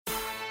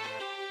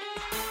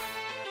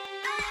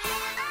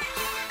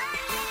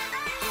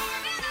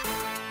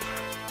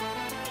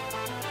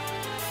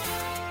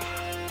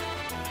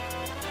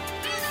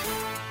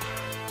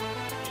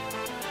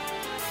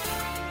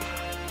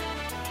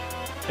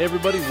Hey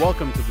everybody,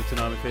 welcome to the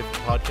Toonami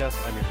Faithful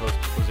Podcast. I'm your host,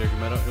 Jose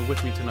Argumedo, and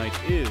with me tonight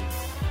is...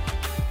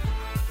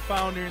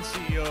 founder and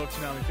CEO of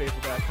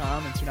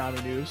ToonamiFaithful.com and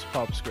Toonami News,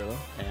 Paul Pascrillo.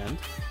 And...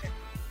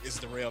 it's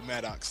the Real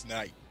Maddox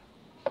night.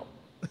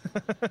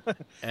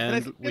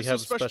 and we have a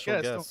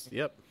special guest.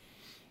 Yep.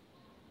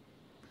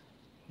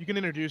 You can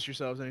introduce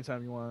yourselves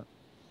anytime you want.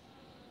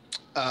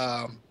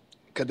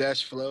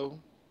 Kadesh Flow.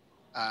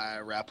 I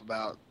rap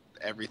about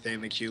everything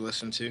that you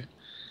listen to.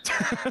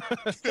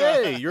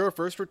 Hey, you're our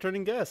first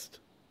returning guest.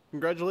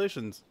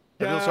 Congratulations.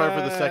 I feel sorry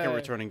for the second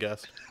returning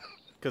guest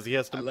because he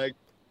has to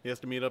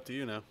meet up to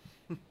you now.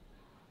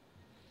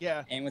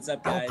 Yeah. And what's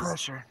up, guys? No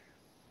pressure.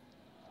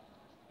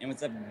 And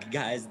what's up,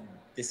 guys?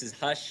 This is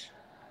Hush.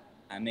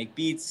 I make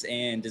beats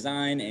and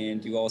design and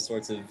do all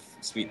sorts of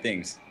sweet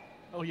things.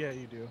 Oh yeah,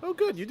 you do. Oh,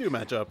 good. You do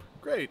match up.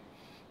 Great.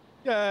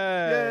 Yay!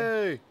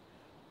 Yay!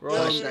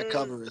 Gosh, that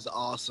cover is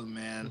awesome,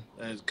 man.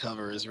 That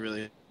cover is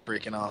really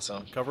freaking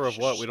awesome. Cover of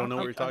what? We don't know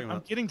what you're talking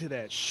about. I'm getting to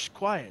that. Shh,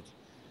 quiet.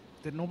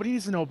 Nobody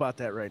needs to know about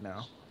that right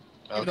now.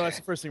 Okay. Even though that's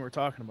the first thing we're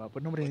talking about,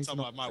 but nobody needs to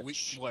know about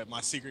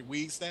my secret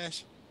weed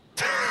stash?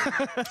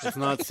 It's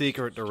not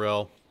secret,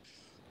 Darrell.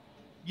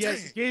 Yeah,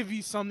 I gave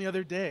you some the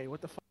other day.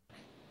 What the fuck?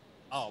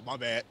 Oh, my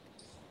bad.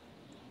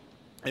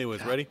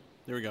 Anyways, ready?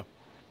 Here we go.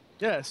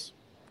 Yes.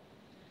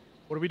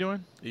 What are we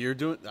doing? You're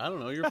doing... I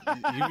don't know.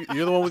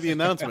 You're the one with the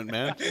announcement,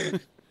 man.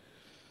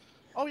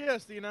 Oh,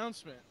 yes, the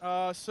announcement.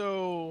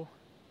 So,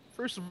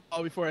 first of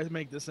all, before I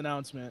make this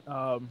announcement,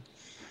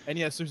 and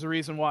yes, there's a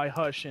reason why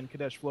Hush and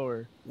Kadesh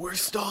Flower... We're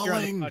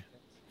stalling!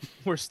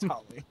 We're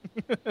stalling.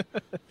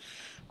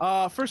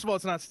 First of all,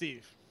 it's not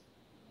Steve.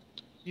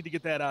 Need to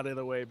get that out of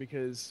the way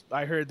because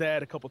I heard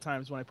that a couple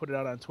times when I put it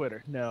out on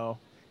Twitter. No,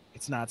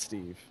 it's not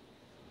Steve.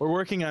 We're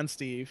working on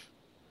Steve.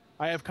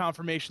 I have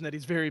confirmation that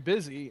he's very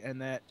busy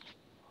and that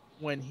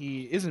when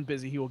he isn't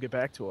busy, he will get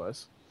back to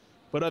us.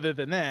 But other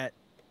than that,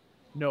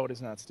 no, it is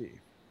not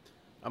Steve.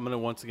 I'm going to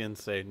once again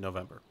say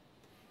November.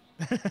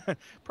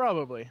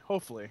 Probably,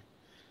 hopefully.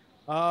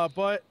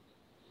 But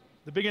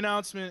the big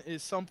announcement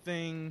is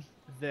something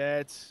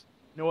that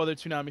no other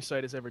Toonami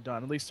site has ever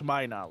done, at least to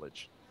my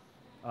knowledge.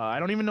 I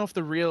don't even know if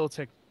the real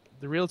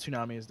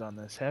Toonami has done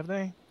this. Have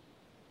they?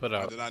 Put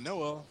out. Not that I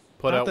know of.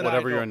 Put out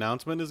whatever your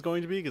announcement is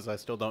going to be, because I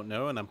still don't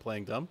know, and I'm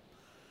playing dumb.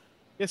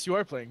 Yes, you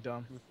are playing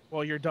dumb.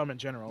 Well, you're dumb in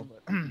general.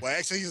 But Well,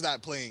 actually, he's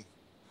not playing.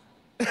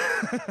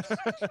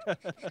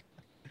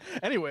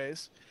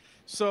 Anyways,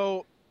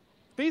 so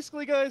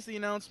basically, guys, the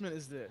announcement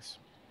is this.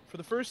 For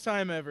the first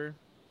time ever,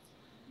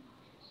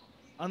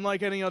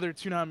 unlike any other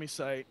Toonami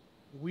site,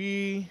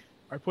 we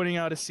are putting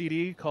out a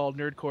CD called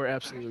Nerdcore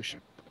Absolution.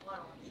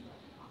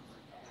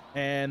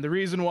 And the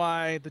reason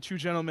why the two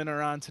gentlemen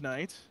are on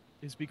tonight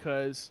is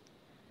because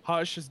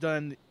Hush has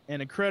done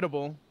an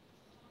incredible,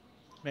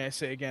 may I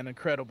say again,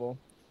 incredible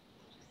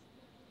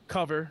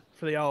cover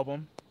for the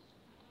album.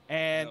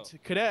 And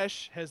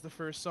Kadesh has the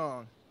first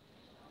song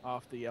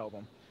off the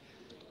album.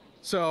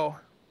 So,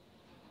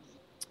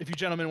 if you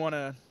gentlemen want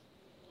to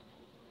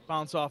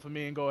bounce off of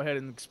me and go ahead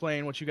and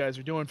explain what you guys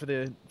are doing for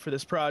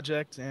this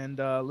project and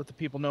let the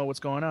people know what's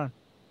going on.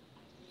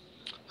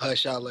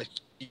 Hush, I'll let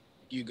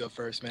you go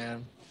first,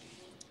 man.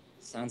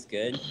 Sounds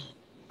good.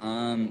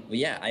 Well,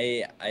 yeah,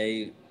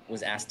 I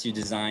was asked to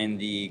design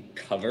the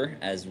cover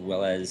as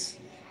well as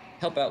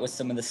help out with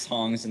some of the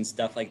songs and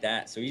stuff like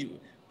that. So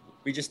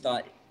we just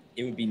thought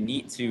it would be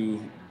neat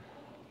to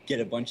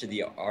get a bunch of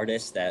the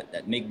artists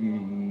that make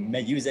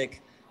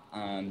music,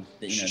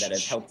 that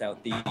have helped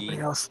out the...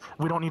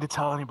 We don't need to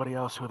tell anybody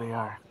else who they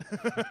are.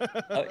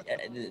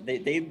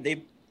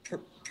 They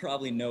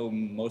probably know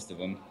most of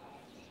them.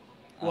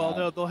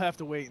 Well, they'll have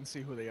to wait and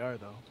see who they are,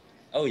 though.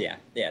 Oh, yeah.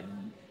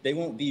 They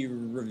won't be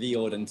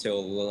revealed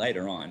until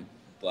later on,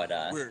 but...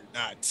 We're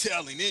not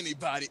telling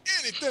anybody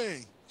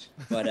anything!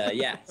 But,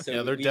 yeah. So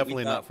yeah, they're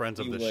definitely not friends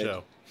of this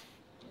show.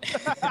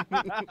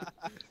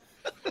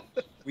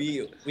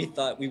 We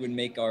thought we would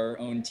make our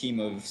own team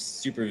of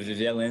super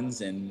villains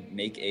and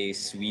make a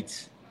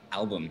sweet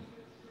album.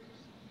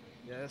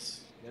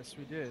 Yes,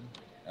 we did.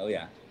 Oh,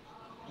 yeah.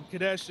 And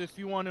Kadesh, if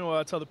you want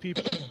to tell the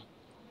people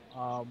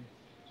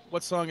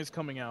what song is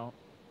coming out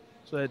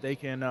so that they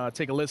can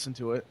take a listen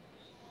to it.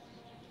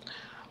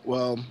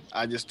 Well,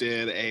 I just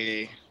did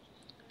a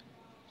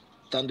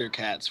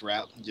Thundercats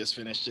rap. Just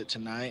finished it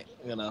tonight.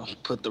 I'm going to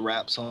put the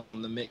raps on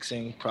the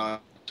mixing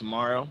probably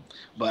tomorrow,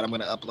 but I'm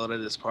going to upload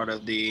it as part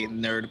of the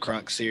Nerd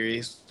Crunk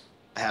series.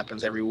 It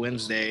happens every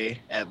Wednesday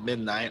at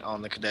midnight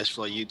on the Kadesh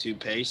Flow YouTube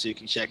page, so you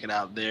can check it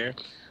out there.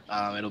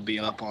 It'll be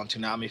up on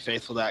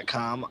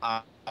ToonamiFaithful.com,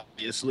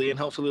 obviously, and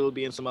hopefully it'll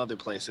be in some other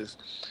places,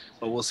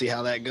 but we'll see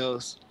how that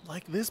goes.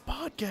 Like this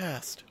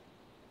podcast.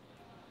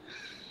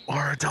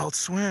 Or Adult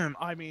Swim.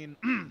 I mean,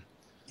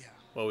 yeah.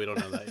 Well, we don't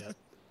know that yet.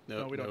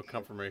 No, we don't. No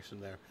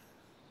confirmation there.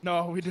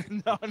 No, we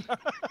didn't.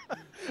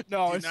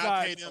 No, it's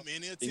not. Pay them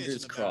any attention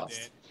Fingers about crossed.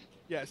 that.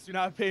 Yes, do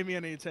not pay me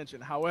any attention.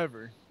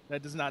 However,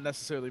 that does not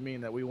necessarily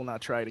mean that we will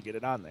not try to get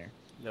it on there.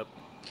 Yep.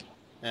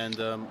 And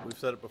we've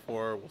said it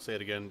before, we'll say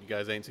it again. You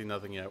guys ain't seen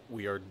nothing yet.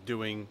 We are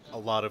doing a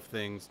lot of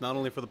things, not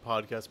only for the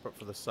podcast, but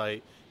for the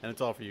site. And it's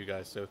all for you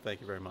guys, so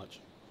thank you very much.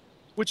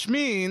 Which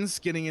means,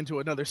 getting into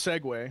another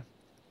segue,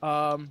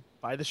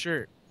 buy the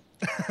shirt.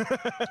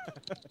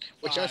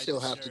 Which I Buy still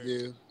the have to shirt.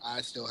 do.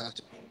 I still have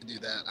to do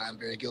that. I'm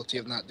very guilty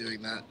of not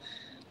doing that.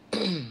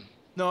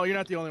 No, you're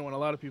not the only one. A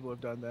lot of people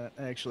have done that,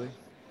 actually.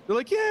 They're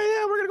like,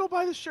 yeah, we're going to go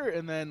buy the shirt.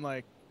 And then,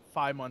 like,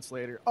 5 months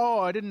later, oh,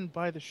 I didn't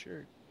buy the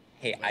shirt.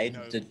 Hey, Well, you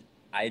know-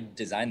 I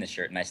designed the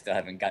shirt and I still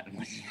haven't gotten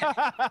one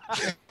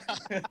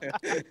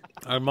yet.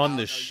 I'm on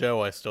this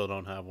show, I still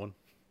don't have one.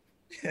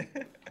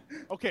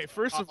 Okay,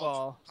 first of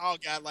all, I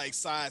got like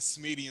size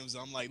mediums.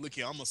 I'm like, look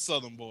here, I'm a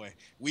Southern boy.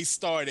 We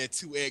start at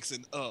 2X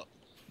and up.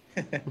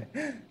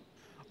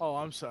 oh,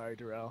 I'm sorry,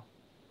 Darrell.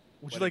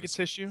 Would you Whatever. like a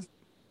tissue?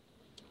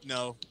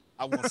 No,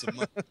 I want some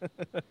money.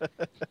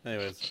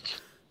 Anyways,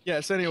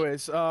 Yes,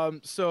 anyways.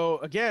 So,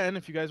 again,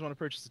 if you guys want to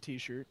purchase a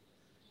t-shirt,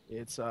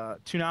 it's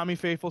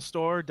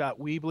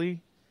ToonamiFaithfulStore.weebly,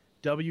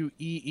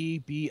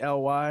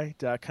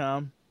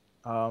 WEEBLY.com.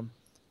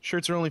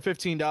 Shirts are only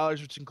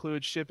 $15, which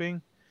includes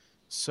shipping.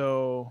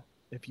 So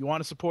if you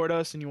want to support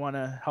us and you want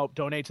to help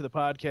donate to the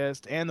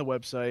podcast and the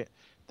website,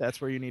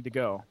 that's where you need to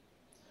go.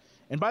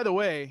 And by the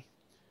way,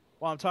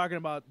 while I'm talking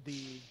about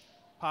the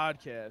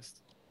podcast,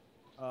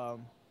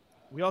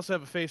 we also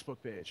have a Facebook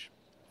page.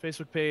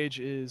 Facebook page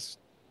is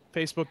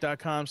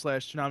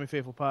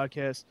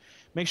facebook.com/ToonamiFaithfulPodcast.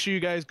 Make sure you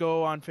guys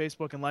go on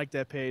Facebook and like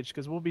that page,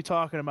 because we'll be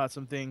talking about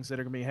some things that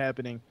are going to be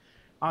happening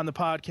on the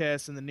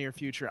podcast in the near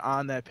future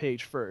on that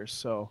page first.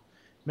 So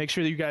make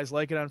sure that you guys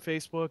like it on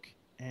Facebook.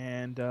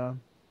 And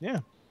yeah.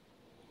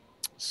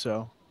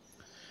 So,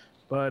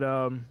 but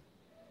shall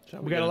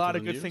we get got a lot into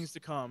of the good news? things to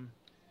come.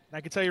 And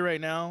I can tell you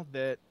right now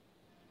that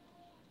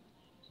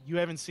you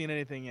haven't seen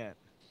anything yet,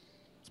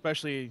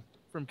 especially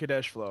from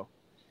Kadesh Flow.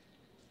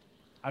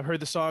 I've heard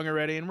the song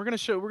already, and we're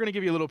gonna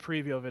give you a little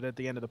preview of it at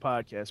the end of the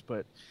podcast.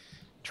 But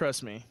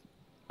trust me,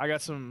 we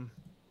got some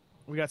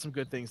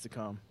good things to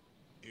come.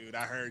 Dude,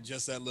 I heard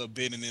just that little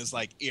bit and it's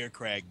like ear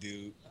crack,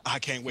 dude. I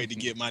can't wait to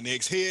get my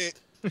next hit.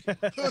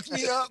 Hook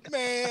me up,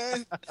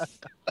 man.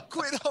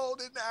 Quit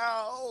holding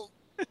out.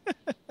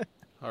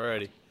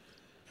 Alrighty.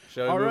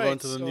 Shall we All move right, on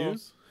to the so-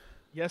 news?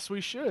 Yes,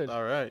 we should.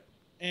 All right.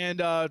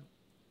 And our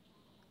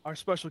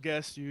special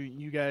guest,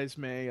 you guys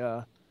may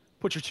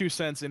put your 2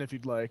 cents in if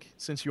you'd like,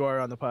 since you are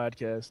on the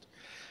podcast.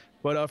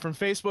 But from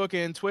Facebook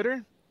and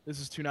Twitter, this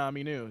is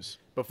Toonami News.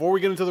 Before we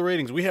get into the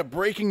ratings, we have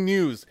breaking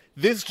news.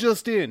 This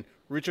just in.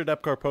 Richard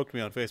Epcar poked me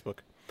on Facebook.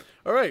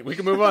 All right, we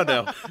can move on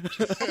now.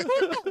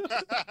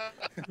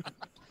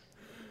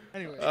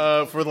 Anyway,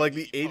 For like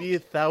the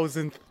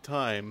 80,000th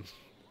time.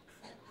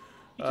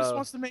 he just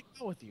wants to make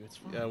out with you. It's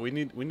fine. Yeah, we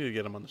need to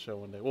get him on the show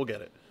one day. We'll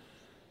get it.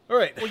 All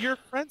right. Well, you're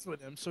friends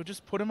with him, so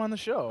just put him on the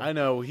show. I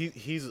know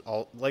he's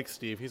all like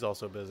Steve. He's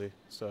also busy,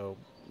 so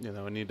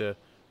I need to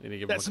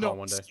give That's him a call no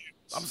one day. excuse.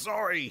 I'm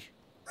sorry.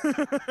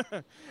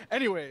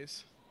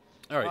 Anyways,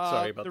 All right,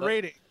 sorry about the that.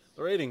 rating.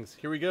 The ratings.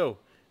 Here we go.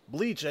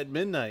 Bleach at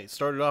midnight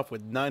started off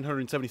with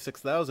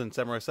 976,000.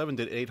 Samurai 7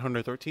 did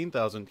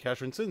 813,000.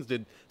 Casherin Sins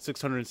did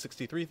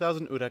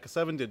 663,000. Udaka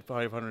 7 did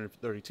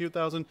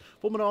 532,000.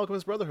 Fullmetal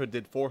Alchemist Brotherhood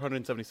did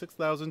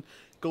 476,000.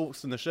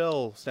 Ghost in the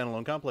Shell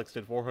Standalone Complex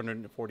did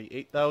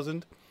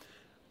 448,000.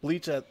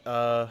 Bleach at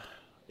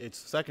its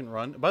second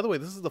run. By the way,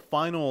 this is the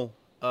final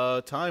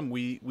time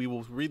we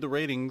will read the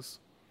ratings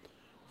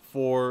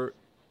for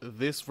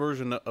this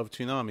version of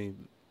Toonami.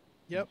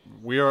 Yep.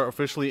 We are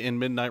officially in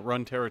midnight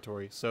run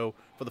territory. So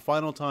for the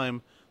final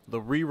time,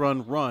 the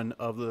rerun run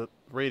of the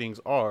ratings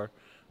are: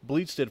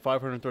 Bleach did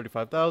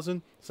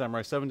 535,000,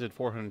 Samurai 7 did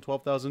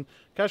 412,000,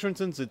 Casherin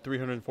Sins did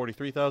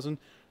 343,000,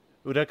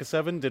 Udeka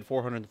 7 did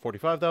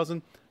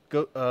 445,000,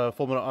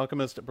 Fullmetal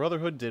Alchemist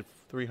Brotherhood did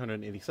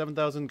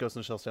 387,000, Ghost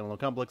in the Shell Standalone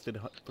Complex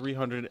did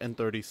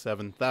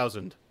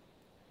 337,000.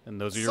 And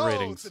those are your Sold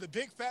ratings. to the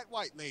big fat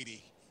white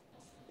lady.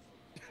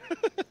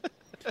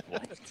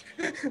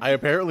 I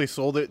apparently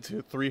sold it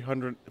to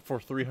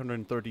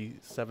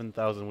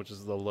 337,000, which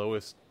is the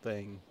lowest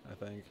thing I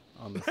think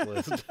on this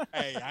list.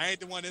 Hey, I ain't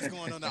the one that's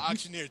going on the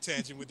auctioneer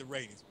tangent with the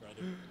ratings,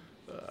 brother.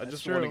 I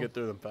just true. want to get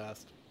through them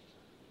fast.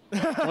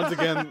 Once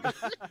again,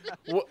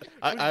 Which,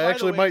 I by the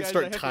actually way, might guys, I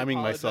start have to timing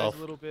apologize myself. a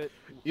little bit.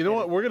 You know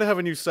what? We're gonna have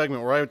a new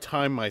segment where I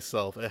time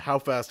myself at how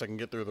fast I can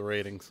get through the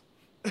ratings.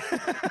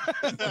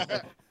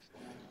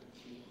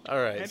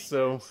 All right,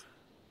 so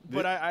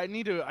But I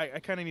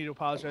kind of need to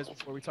apologize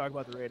before we talk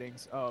about the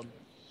ratings. I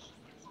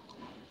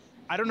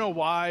don't know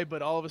why,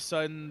 but all of a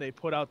sudden they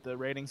put out the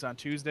ratings on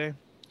Tuesday.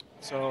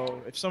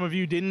 So if some of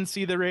you didn't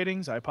see the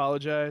ratings, I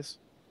apologize.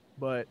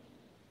 But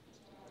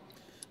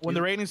when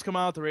the ratings come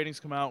out,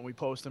 and we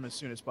post them as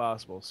soon as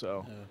possible.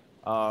 So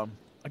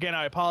again,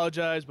 I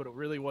apologize, but it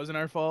really wasn't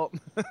our fault.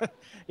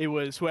 It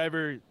was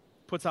whoever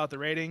puts out the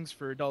ratings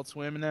for Adult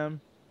Swim and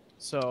them.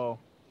 So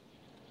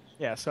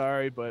yeah,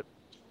 sorry, but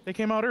they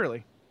came out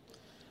early.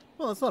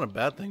 well, that's not a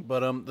bad thing.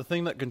 But the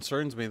thing that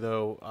concerns me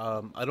though,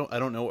 I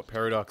don't know what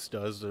Paradox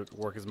does to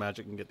work his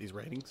magic and get these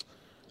ratings.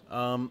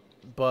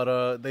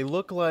 But they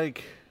look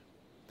like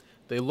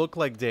they look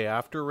like day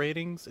after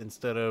ratings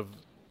instead of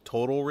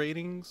total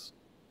ratings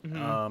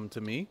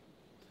to me.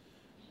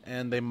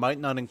 And they might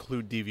not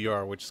include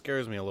DVR, which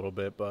scares me a little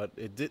bit, but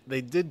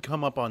they did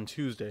come up on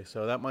Tuesday,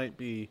 so that might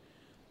be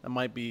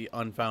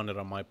unfounded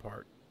on my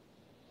part.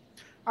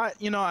 I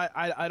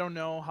don't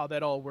know how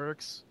that all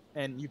works,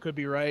 and you could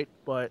be right,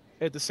 but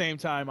at the same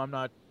time, I'm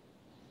not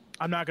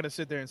going to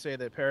sit there and say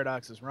that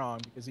Paradox is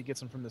wrong because he gets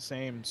them from the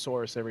same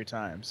source every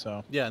time.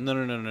 So Yeah,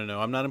 no.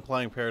 I'm not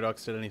implying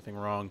Paradox did anything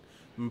wrong.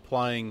 I'm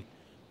implying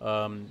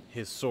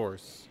his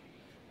source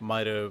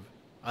might have,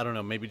 I don't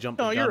know, maybe jumped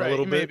the gun a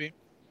little bit. Maybe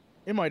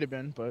it might have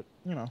been, but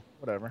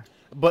whatever.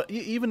 But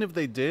even if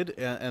they did,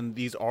 and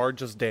these are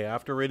just day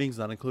after ratings,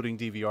 not including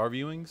DVR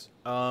viewings,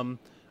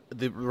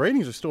 the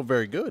ratings are still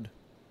very good.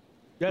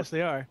 Yes,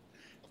 they are.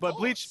 But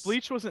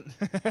Bleach wasn't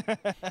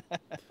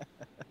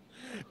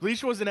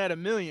Bleach wasn't at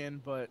 1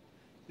 million, but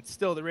it's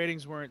still the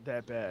ratings weren't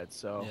that bad.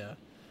 So yeah,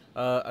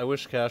 I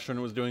wish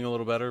Cashman was doing a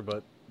little better,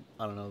 but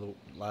I don't know.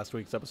 The last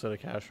week's episode of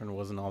Cashman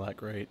wasn't all that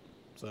great.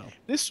 So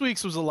this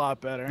week's was a lot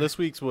better. This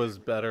week's was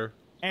better,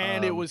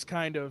 and it was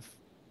kind of,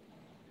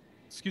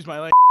 excuse my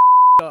language,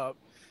 up,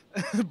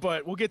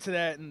 but we'll get to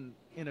that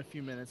in a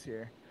few minutes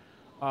here.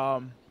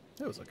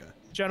 It was okay.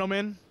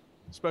 Gentlemen,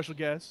 special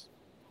guest,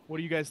 what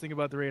do you guys think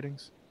about the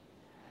ratings?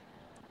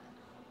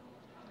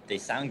 They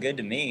sound good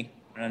to me.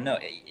 I don't know,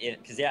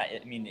 because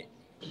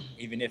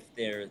even if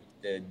the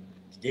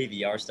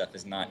DVR stuff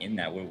is not in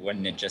that,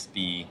 wouldn't it just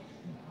be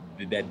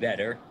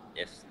better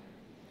if?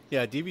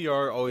 Yeah,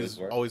 DVR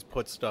always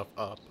puts stuff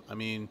up. I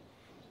mean,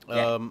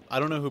 I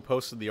don't know who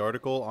posted the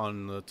article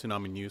on the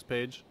Toonami news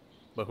page,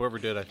 but whoever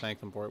did, I thank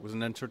them for it. It was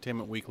an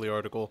Entertainment Weekly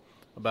article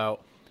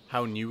about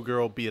how New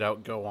Girl beat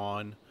out Go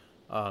On,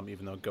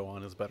 even though Go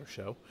On is a better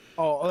show.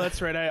 Oh,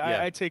 that's right.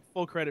 I take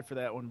full credit for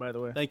that one, by the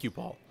way. Thank you,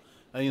 Paul.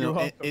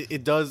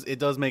 It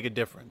does make a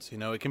difference.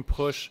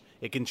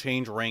 It can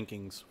change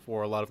rankings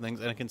for a lot of things,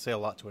 and it can say a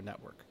lot to a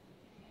network.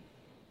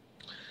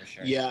 For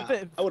sure.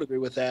 Yeah, I would agree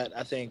with that.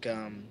 I think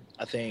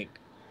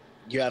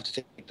you have to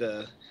take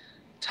the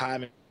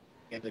time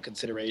into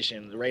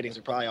consideration. The ratings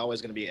are probably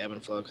always going to be ebb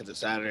and flow because it's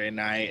Saturday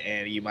night,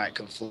 and you might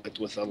conflict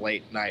with a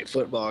late night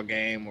football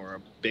game or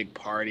a big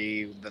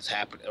party that's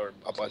happened, or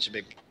a bunch of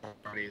big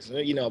parties.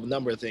 A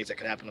number of things that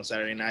could happen on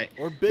Saturday night.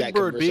 Or Big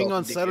Bird being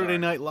on Saturday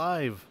Night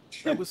Live.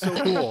 That was so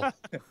cool.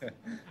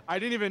 I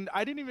didn't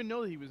even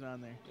know that he was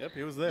on there. Yep,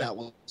 he was there. That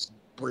was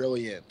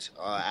brilliant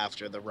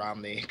after the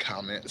Romney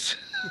comments.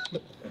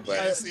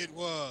 Yes, it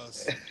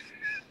was.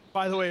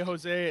 By the way,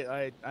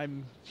 Jose,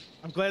 I'm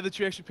glad that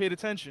you actually paid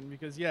attention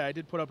because I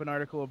did put up an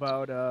article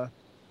about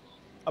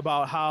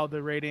how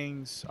the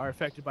ratings are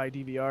affected by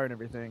DVR and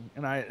everything,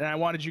 and I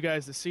wanted you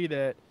guys to see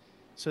that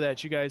so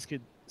that you guys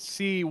could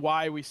see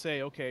why we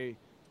say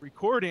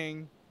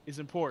recording is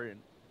important.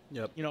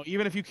 Yep.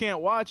 Even if you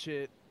can't watch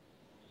it,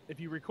 if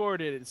you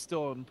record it, it's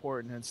still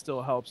important and it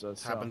still helps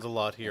us. Happens a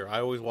lot here. I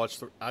always watch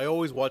the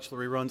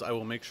reruns. I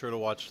will make sure to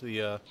watch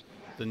the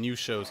new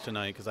shows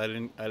tonight because I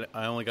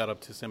only got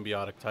up to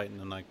Symbiotic Titan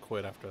and I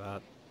quit after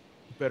that.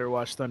 Better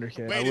watch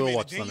Thundercat. Wait a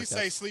minute, didn't you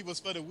say sleep was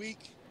for the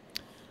week?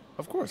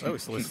 Of course, I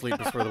always say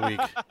sleep is for the week,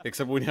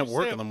 except when you have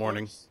work in the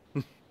morning.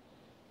 Did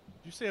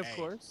you say of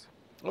course?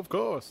 Of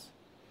course.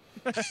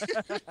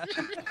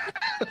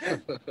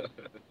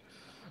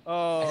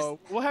 Oh,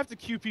 we'll have to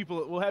cue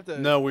people. We'll have to.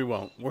 No, we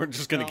won't. We're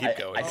just gonna keep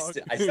going.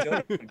 I still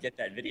don't get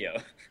that video.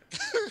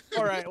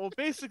 All right. Well,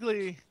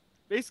 basically,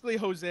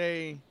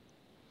 Jose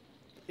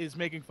is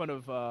making fun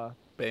of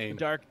Bane.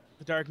 The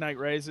Dark Knight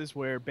Rises,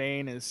 where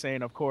Bane is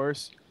saying "of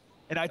course,"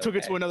 and I took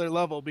it to another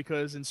level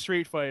because in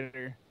Street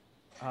Fighter,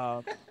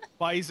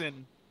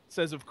 Bison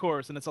says "of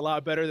course," and it's a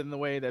lot better than the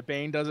way that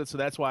Bane does it. So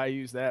that's why I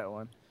use that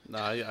one. No,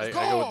 I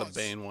go with the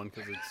Bane one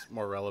because it's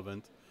more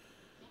relevant.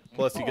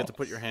 Plus, you get to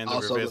put your hand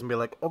over your face and be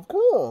like, "Of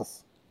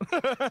course."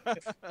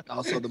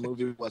 Also, the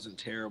movie wasn't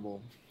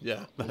terrible.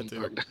 Yeah, that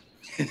too.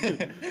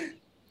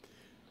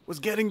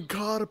 Was getting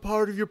caught a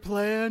part of your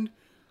plan?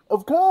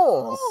 Of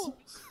course.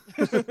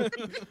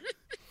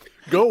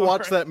 Go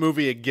watch that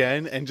movie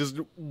again and just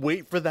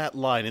wait for that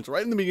line. It's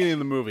right in the beginning of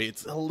the movie.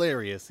 It's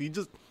hilarious.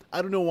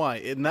 I don't know why.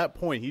 In that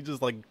point, he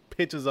just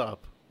pitches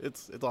up.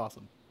 It's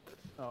awesome.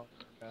 Oh,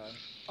 God.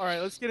 All right,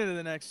 let's get into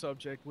the next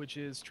subject, which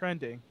is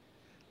trending.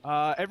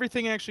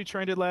 Everything actually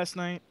trended last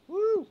night.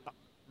 Woo!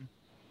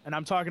 And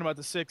I'm talking about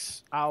the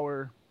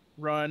 6-hour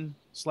run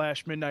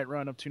 / midnight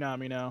run of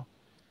Toonami now.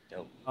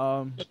 Dope.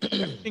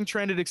 Everything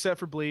trended except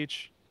for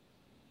Bleach.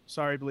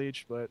 Sorry,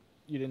 Bleach, but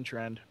you didn't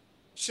trend.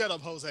 Shut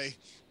up, Jose.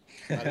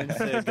 I didn't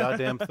say a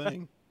goddamn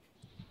thing.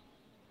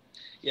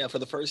 Yeah, for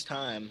the first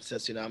time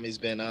since Toonami's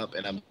been up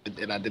and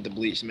I did the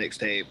Bleach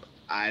mixtape,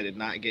 I did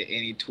not get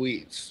any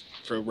tweets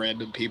from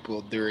random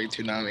people during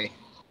Toonami.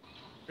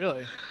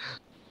 Really?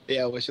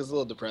 Yeah, which is a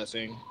little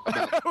depressing.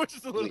 Which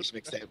is a little Bleach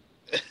mixtape.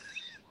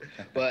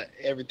 But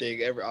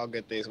all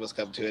good things must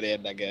come to an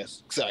end, I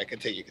guess. Sorry,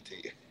 continue.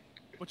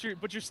 But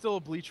you're still a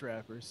Bleach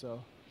rapper,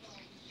 so.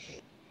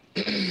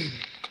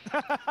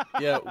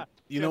 Yeah,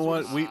 you know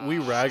what? We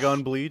rag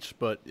on Bleach,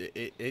 but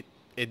it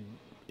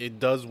it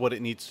does what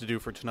it needs to do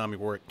for Toonami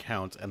where it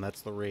counts, and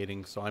that's the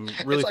rating. So I'm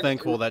really like-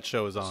 thankful that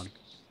show is on.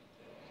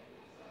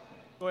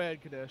 Go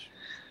ahead, Kadesh.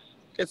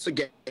 It's a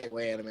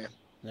gateway anime.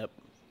 Yep.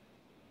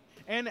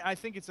 And I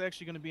think it's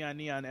actually going to be on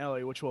Neon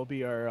Alley, which will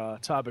be our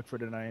topic for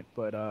tonight.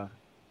 But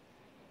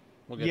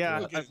We'll get Yeah. to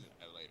We'll it. get into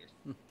that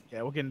later.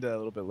 yeah, we'll get into that a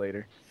little bit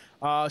later.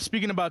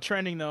 Speaking about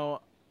trending,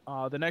 though,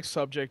 the next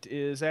subject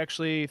is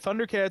actually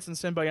Thundercats and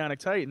Symbionic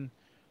Titan.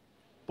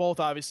 Both,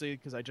 obviously,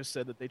 because I just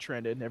said that they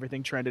trended.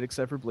 Everything trended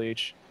except for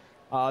Bleach.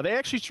 They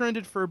actually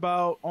trended for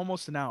about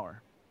almost an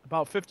hour.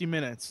 About 50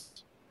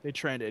 minutes they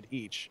trended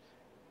each.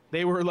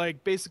 They were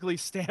like basically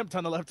stamped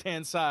on the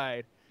left-hand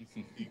side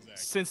Exactly.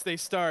 since they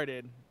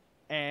started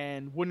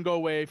and wouldn't go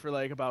away for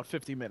like about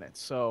 50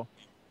 minutes. So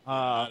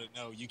I don't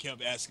know. You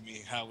kept asking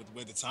me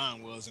where the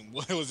time was and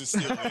what was it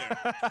still there.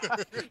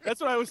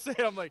 that's what I was saying.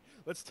 I'm like,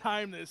 let's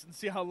time this and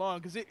see how long,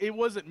 because it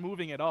wasn't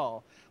moving at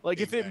all. Like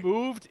if it Exactly.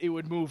 moved, it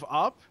would move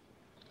up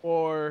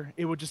or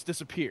it would just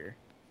disappear.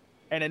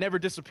 And it never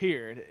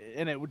disappeared,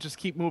 and it would just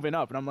keep moving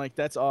up. And I'm like,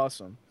 that's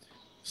awesome.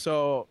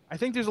 So I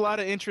think there's a lot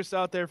of interest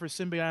out there for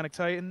Symbionic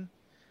Titan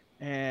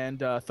and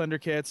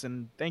Thundercats,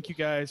 and thank you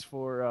guys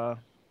for,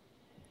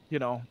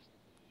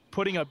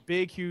 putting a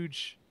big,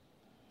 huge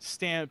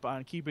stamp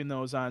on keeping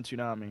those on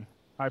Toonami.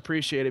 I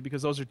appreciate it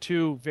because those are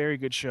two very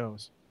good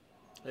shows.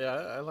 Yeah,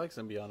 I like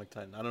Symbionic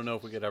Titan. I don't know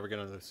if we could ever get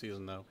another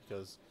season though,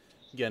 because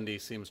Gendy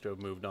seems to have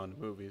moved on to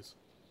movies.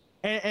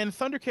 And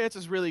Thundercats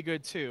is really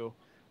good too.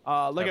 Like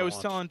I Haven't was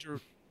watched. telling Drew.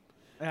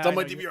 It's on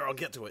my DVR. I'll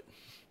get to it.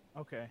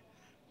 Okay.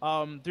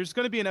 There's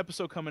going to be an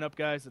episode coming up,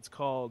 guys. It's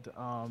called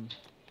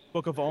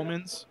Book of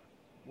Omens,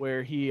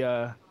 where he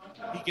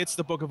gets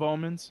the Book of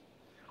Omens.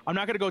 I'm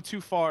not going to go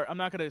too far. I'm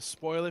not going to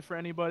spoil it for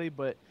anybody,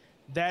 but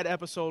that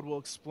episode will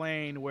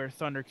explain where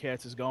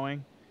Thundercats is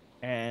going,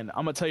 and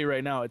I'm going to tell you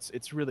right now,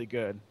 it's really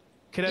good.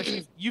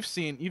 Kadesh, you've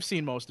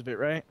seen most of it,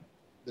 right?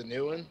 The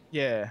new one.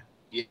 Yeah.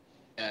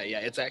 Yeah,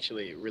 it's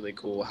actually really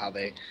cool how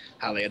they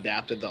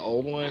adapted the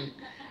old one,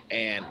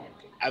 and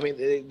I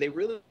mean they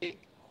really.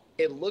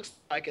 It looks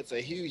like it's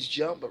a huge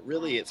jump, but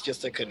really it's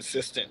just a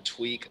consistent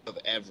tweak of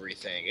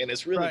everything, and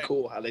it's really Right.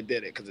 cool how they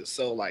did it because it's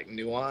so like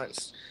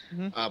nuanced.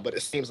 Mhm. But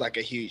it seems like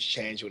a huge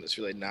change when it's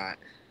really not.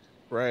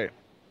 Right.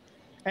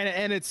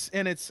 And it's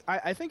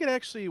I think it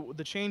actually,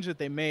 the change that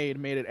they made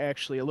it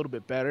actually a little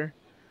bit better.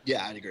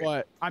 Yeah, I'd agree.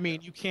 But I mean,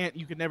 you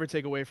could never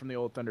take away from the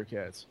old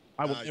Thundercats.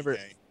 I would No, you never.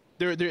 can't.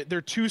 They're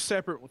two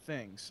separate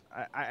things.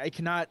 I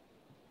cannot.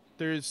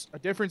 There's a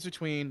difference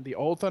between the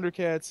old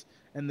Thundercats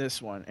and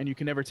this one, and you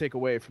can never take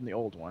away from the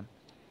old one.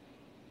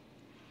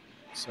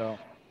 So.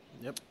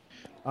 Yep.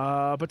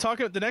 But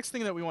the next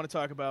thing that we want to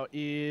talk about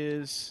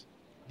is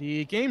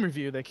the game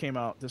review that came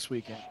out this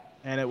weekend,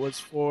 and it was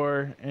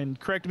for, and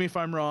correct me if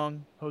I'm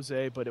wrong,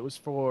 Jose, but it was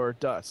for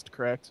Dust,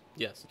 correct?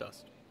 Yes,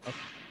 Dust.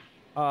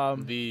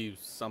 The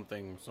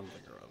Something or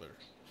other.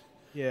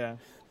 yeah.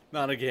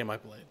 Not a game I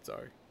played.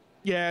 Sorry.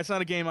 Yeah, it's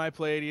not a game I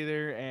played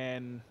either,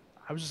 and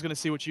I was just gonna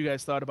see what you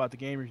guys thought about the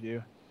game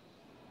review.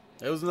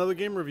 It was another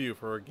game review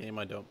for a game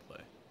I don't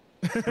play.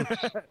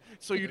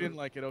 So you didn't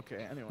like it,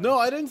 okay? Anyway. No,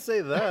 I didn't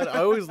say that. I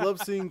always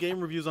love seeing game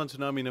reviews on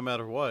Toonami, no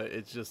matter what.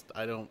 It's just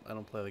I don't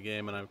play the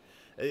game, and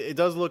it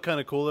does look kind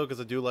of cool though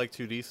because I do like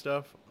 2D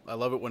stuff. I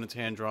love it when it's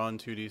hand drawn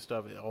 2D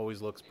stuff. It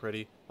always looks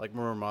pretty. Like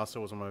Muramasa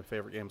was one of my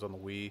favorite games on the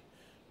Wii.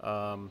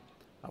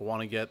 I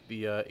want to get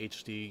the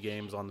HD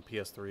games on the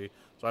PS3,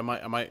 so I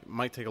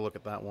might take a look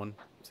at that one,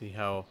 see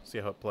how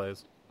it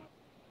plays.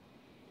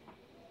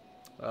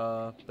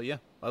 But yeah,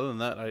 other than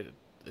that,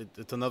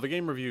 it's another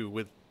game review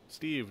with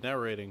Steve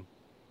narrating.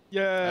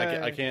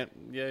 Yeah. I can't.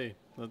 Yay!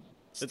 It's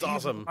Steve,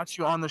 awesome. Got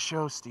you on the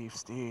show,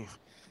 Steve.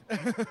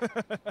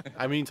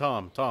 I mean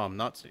Tom,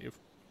 not Steve.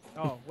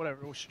 Oh,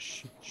 whatever. Oh,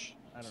 shh.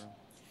 I don't know.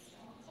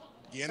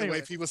 Yeah, anyway,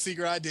 Anyway. people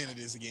secret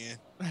identities again.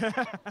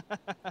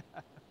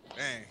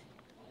 Man.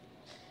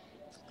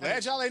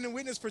 Glad y'all ain't in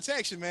witness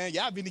protection, man.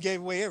 Y'all been to gave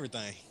away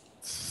everything.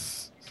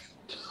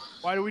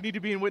 Why do we need to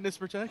be in witness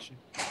protection?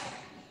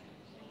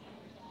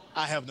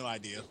 I have no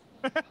idea.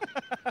 Because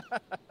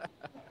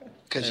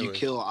you Anyways.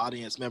 kill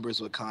audience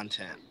members with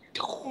content.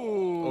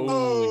 Ooh.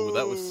 Oh,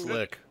 that was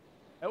slick.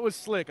 That was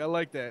slick. I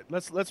like that.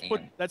 Let's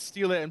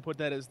steal that and put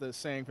that as the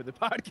saying for the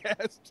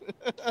podcast.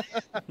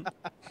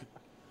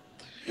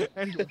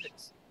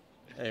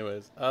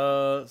 Anyways,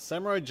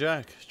 Samurai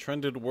Jack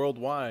trended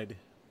worldwide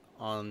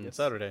on Yes.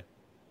 Saturday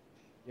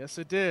yes,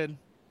 it did.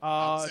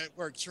 I was at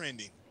work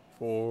trending.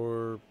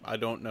 for I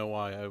don't know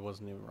why I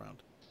wasn't even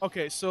around.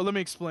 Okay, so let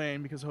me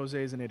explain because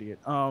Jose is an idiot.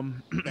 Thank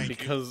you.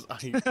 Because I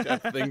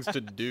have things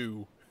to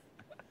do,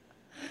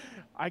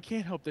 I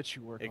can't help that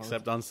you work. all the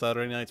except on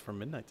Saturday nights from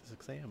midnight to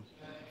 6 a.m.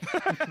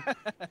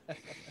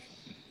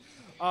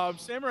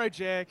 Samurai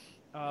Jack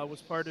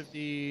was part of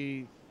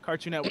the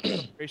Cartoon Network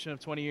celebration of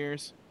 20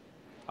 years.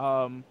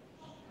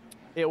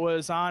 It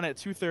was on at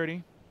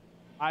 2:30.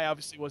 I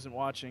obviously wasn't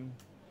watching,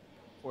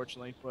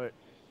 fortunately, but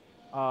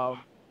all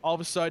of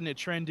a sudden it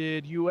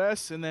trended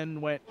U.S. and then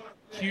went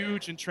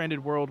huge and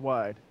trended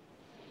worldwide.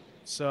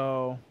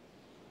 So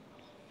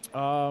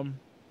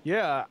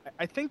Yeah,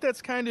 I think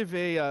that's kind of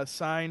a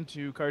sign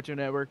to Cartoon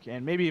Network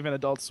and maybe even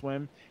Adult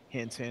Swim,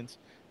 hint, hint,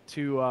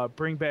 to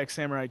bring back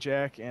Samurai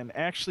Jack and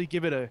actually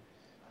give it a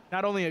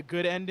not only a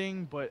good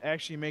ending, but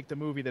actually make the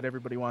movie that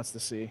everybody wants to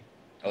see.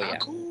 Oh yeah.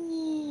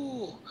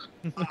 Cool.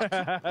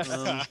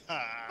 Um,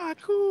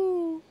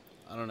 Cool.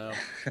 I don't know.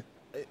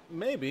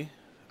 Maybe.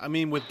 I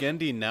mean, with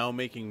Gendy now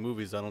making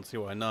movies, I don't see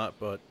why not,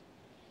 but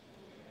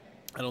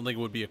I don't think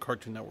it would be a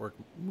Cartoon Network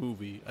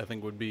movie. I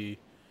think it would be,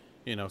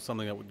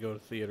 something that would go to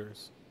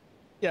theaters.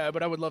 Yeah,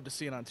 but I would love to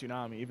see it on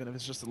Toonami, even if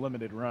it's just a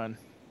limited run.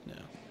 Yeah.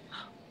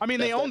 I mean,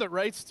 they That's own the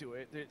rights to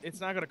it. It's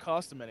not going to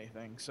cost them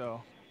anything,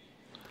 so.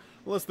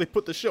 Unless they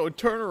put the show in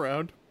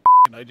turnaround.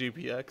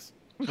 IGPX.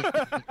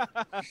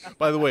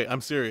 By the way,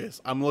 I'm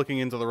serious. I'm looking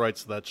into the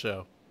rights to that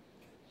show.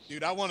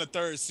 Dude, I want a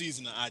third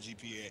season of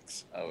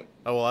IGPX. Oh,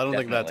 Oh well, I don't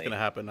think that's Definitely.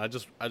 gonna happen. I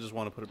just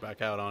want to put it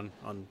back out on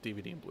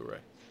DVD and Blu-ray.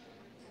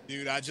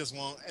 Dude, I just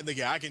want. And look,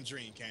 I can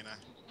dream, can't I?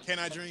 Can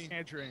I dream?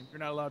 Can't dream. You're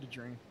not allowed to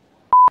dream.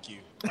 F you.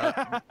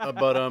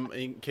 But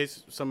in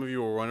case some of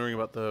you were wondering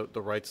about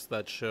the rights to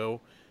that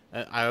show,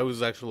 I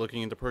was actually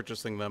looking into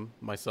purchasing them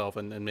myself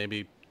and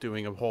maybe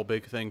doing a whole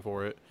big thing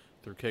for it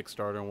through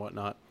Kickstarter and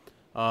whatnot.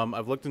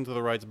 I've looked into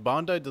the rights.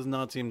 Bandai does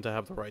not seem to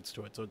have the rights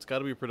to it, so it's got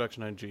to be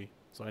Production IG.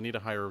 So I need to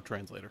hire a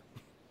translator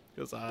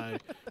because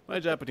my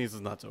Japanese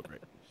is not so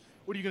great.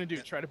 What are you going to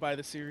do? Try to buy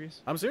the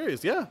series? I'm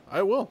serious. Yeah,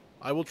 I will.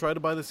 I will try to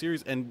buy the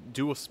series and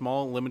do a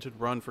small limited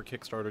run for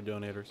Kickstarter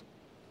donators.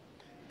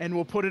 And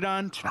we'll put it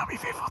on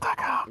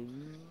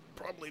ToonamiFaithful.com.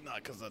 Probably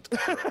not, because that's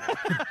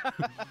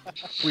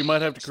we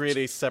might have to create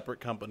a separate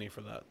company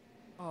for that.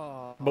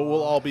 Oh. But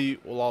we'll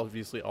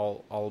obviously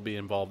all be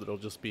involved. It'll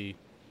just be,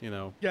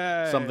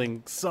 Yay.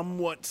 something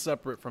somewhat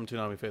separate from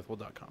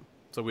ToonamiFaithful.com.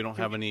 So we don't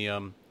have any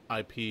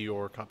IP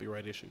or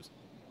copyright issues.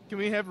 Can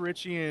we have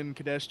Richie and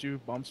Kadesh do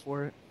bumps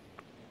for it?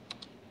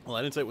 Well,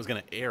 I didn't say it was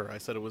going to air. I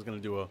said it was going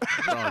to do a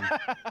run.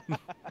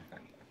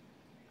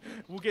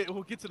 We'll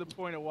get to the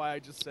point of why I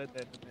just said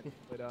that in a minute.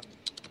 But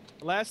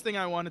the last thing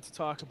I wanted to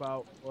talk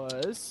about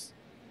was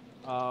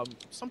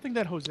something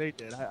that Jose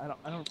did. I don't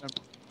remember.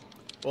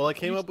 Well, I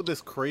came up with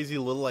this crazy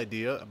little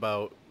idea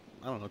about,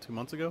 2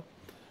 months ago,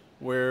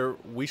 where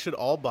we should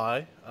all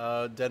buy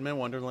Dead Man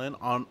Wonderland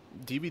on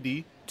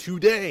DVD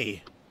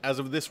today, as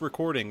of this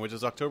recording, which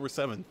is October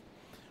 7th,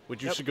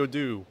 which you should go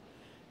do.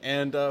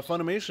 And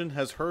Funimation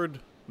has heard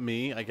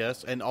me, I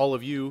guess, and all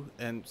of you,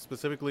 and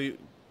specifically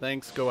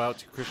thanks go out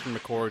to Christian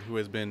McCord, who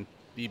has been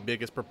the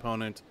biggest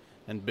proponent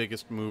and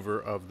biggest mover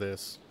of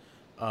this.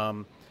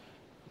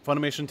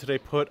 Funimation today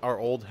put our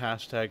old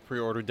hashtag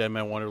pre-order Dead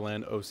Man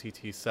Wonderland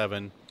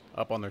OCT7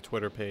 up on their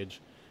Twitter page.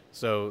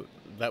 So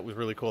that was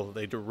really cool that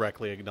they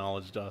directly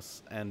acknowledged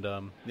us. And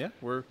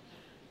we're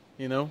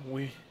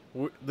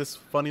this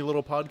funny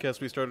little podcast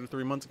we started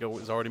 3 months ago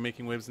is already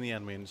making waves in the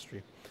anime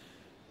industry.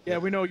 Yeah,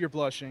 we know you're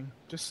blushing.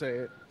 Just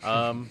say it.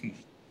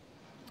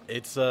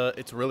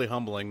 It's really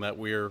humbling that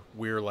we're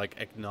like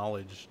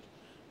acknowledged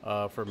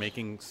for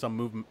making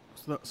some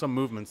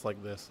movements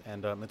like this,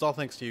 and it's all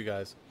thanks to you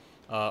guys.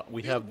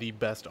 We have the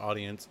best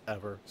audience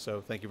ever,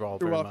 so thank you all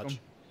You're very welcome.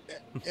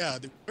 much. Yeah,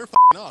 dude, they're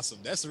f***ing awesome.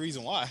 That's the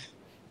reason why.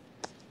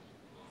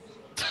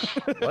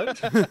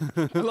 What?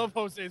 I love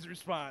Jose's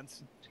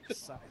response.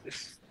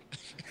 Silence.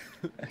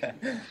 Hey,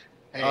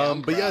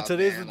 But yeah, proud,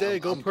 today's man. the day.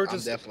 Go I'm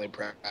purchase- I'm definitely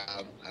proud.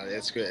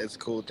 It's good. It's a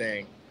cool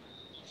thing.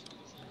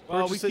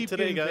 Well, we Purchase it keep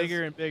today, getting guys.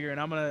 bigger and bigger, and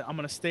I'm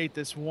gonna state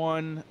this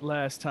one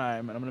last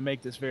time, and I'm gonna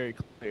make this very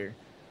clear.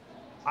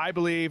 I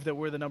believe that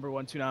we're the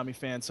 #1 Toonami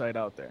fan site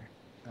out there,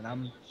 and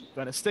I'm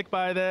gonna stick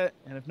by that.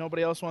 And if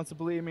nobody else wants to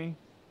believe me,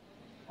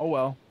 oh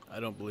well. I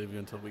don't believe you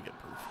until we get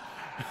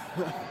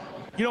proof.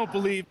 You don't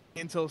believe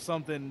me until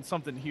something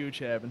huge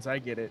happens. I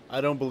get it. I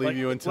don't believe Like-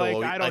 you until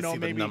like, I I don't know, see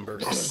the maybe-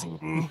 numbers.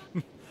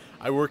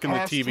 I work in the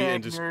TV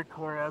industry.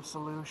 Nerdcore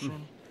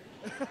absolution.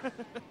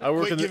 I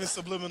work Quit in giving the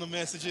subliminal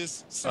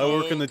messages. I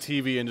work in the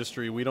TV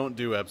industry. We don't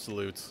do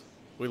absolutes.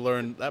 We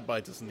learn that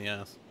bites us in the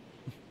ass.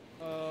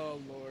 Oh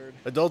Lord.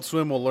 Adult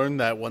Swim will learn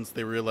that once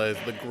they realize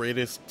the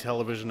greatest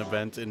television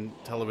event in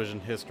television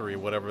history,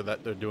 whatever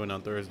that they're doing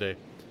on Thursday,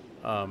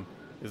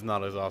 is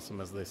not as awesome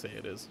as they say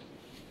it is.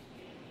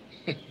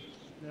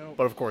 No.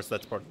 But of course,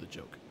 that's part of the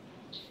joke.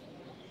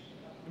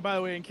 And by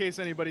the way, in case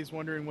anybody's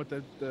wondering what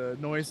the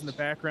noise in the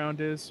background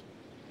is,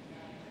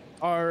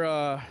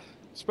 our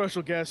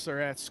special guests are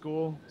at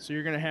school, so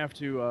you're gonna have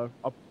to.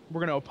 We're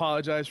gonna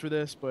apologize for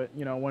this, but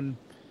when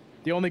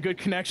the only good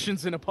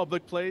connections in a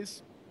public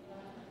place.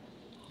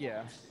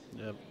 Yeah.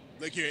 Yep.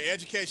 Look here,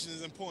 education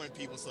is important,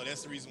 people, so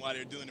that's the reason why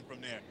they're doing it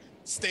from there.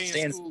 Stay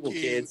Stay in school,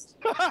 kids.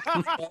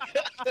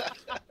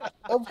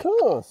 Of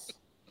course.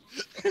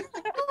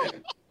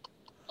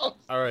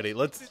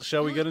 Alrighty,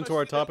 shall we get into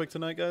our topic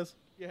tonight, guys?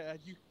 Yeah,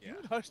 you Yeah.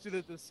 hushed it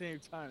at the same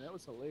time. That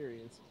was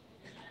hilarious.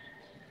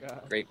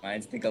 God. Great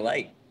minds think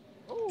alike.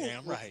 Oh,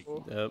 Damn right.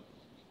 Yep.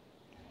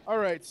 All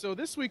right, so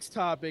this week's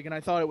topic, and I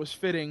thought it was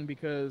fitting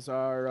because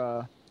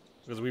our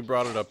Because we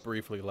brought it up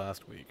briefly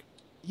last week.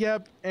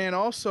 yep, and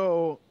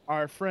also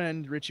our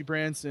friend Richie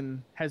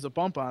Branson has a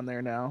bump on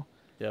there now.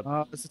 Yep.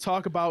 Let's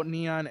talk about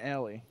Neon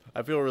Alley.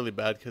 I feel really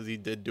bad because he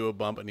did do a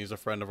bump and he's a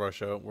friend of our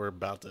show. We're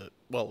about to,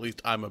 well, at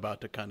least I'm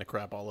about to kind of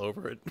crap all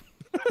over it.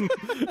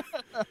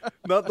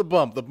 Not the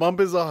bump. The bump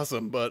is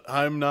awesome, but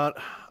I'm not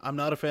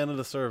a fan of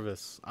the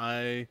service.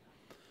 I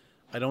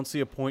don't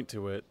see a point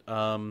to it.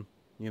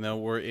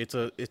 Where it's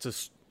a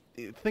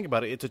think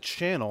about it. It's a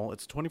channel.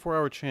 It's a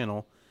 24-hour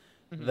channel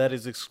that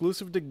is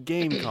exclusive to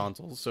game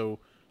consoles. So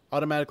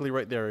automatically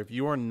right there, if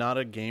you are not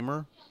a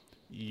gamer,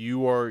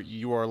 you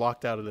are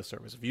locked out of this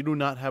service. If you do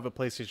not have a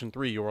PlayStation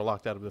 3, you are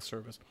locked out of this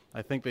service.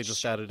 I think they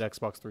just added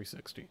Xbox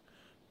 360.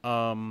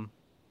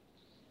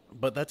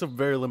 But that's a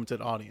very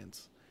limited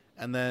audience.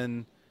 And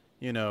then,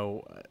 I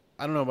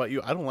don't know about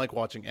you. I don't like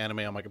watching anime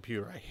on my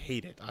computer. I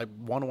hate it. I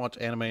want to watch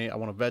anime. I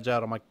want to veg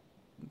out on my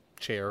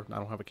chair. I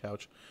don't have a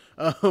couch.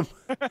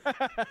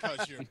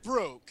 Because you're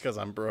broke. Because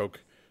I'm broke.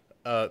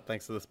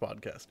 Thanks to this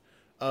podcast.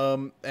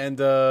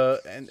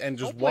 And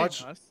just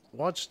watch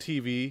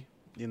TV.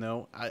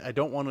 I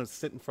don't want to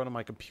sit in front of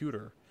my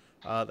computer.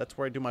 That's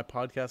where I do my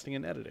podcasting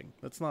and editing.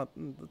 That's not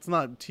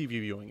TV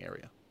viewing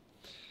area.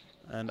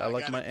 And I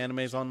like my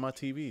animes on my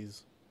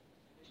TVs.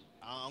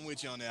 I'm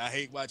with you on that. I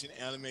hate watching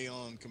anime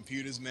on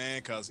computers, man,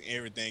 because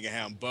everything can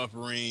have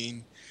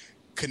buffering,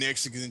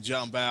 connection can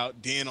jump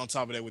out. Then on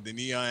top of that, with the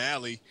Neon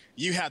Alley,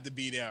 you have to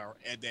be there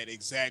at that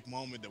exact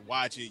moment to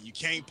watch it. You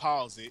can't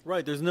pause it.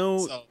 Right.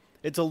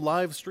 It's a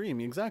live stream.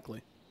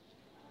 Exactly.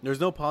 There's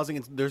no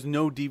pausing. There's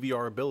no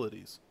DVR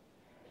abilities.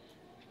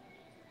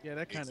 Yeah,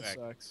 that kind of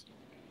sucks.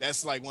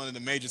 That's like one of the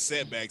major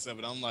setbacks of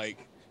it. I'm like,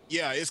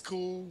 yeah, it's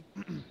cool,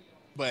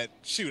 but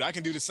shoot, I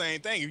can do the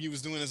same thing if you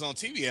was doing this on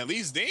TV. At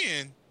least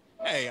then,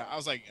 hey, I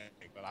was like,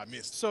 hey, but I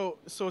missed it. So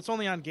it's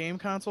only on game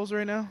consoles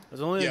right now? It's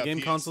only on game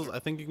PS3. consoles. I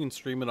think you can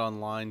stream it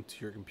online to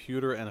your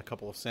computer and a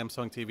couple of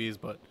Samsung TVs,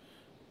 but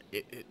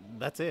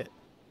that's it.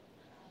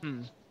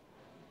 And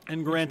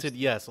granted,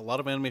 yes, a lot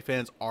of anime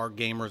fans are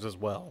gamers as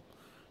well,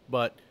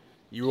 but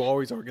you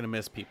always are going to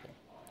miss people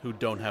who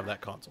don't have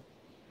that console.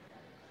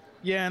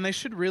 Yeah, and they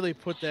should really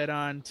put that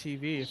on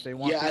TV if they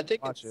want to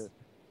watch it.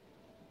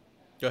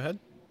 Go ahead.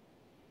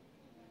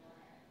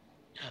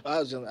 I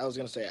was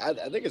gonna say I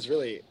think it's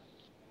really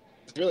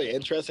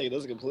interesting. It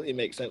doesn't completely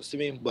make sense to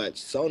me, but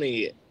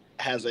Sony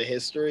has a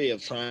history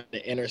of trying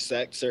to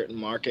intersect certain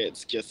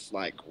markets just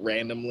like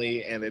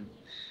randomly, and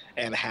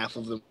half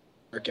of them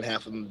work and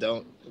half of them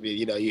don't. I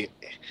mean,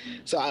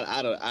 so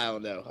I don't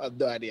know. I have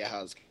no idea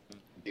how it's gonna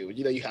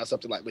do. You have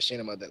something like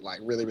Machinima that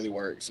like really really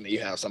works, and then you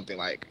have something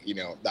like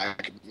that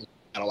I could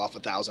rattle off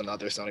 1,000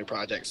 other Sony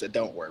projects that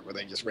don't work, where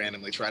they just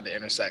randomly try to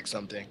intersect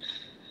something.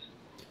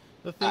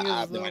 The thing is, I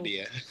have no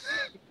idea.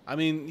 I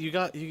mean, you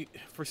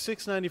for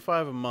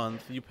 $6.95 a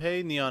month, you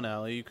pay Neon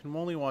Alley. You can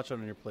only watch it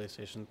on your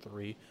PlayStation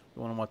 3. You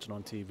want to watch it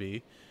on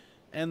TV,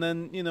 and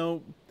then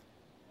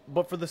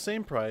but for the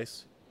same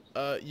price,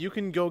 you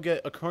can go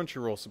get a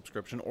Crunchyroll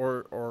subscription,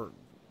 or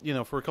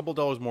for a couple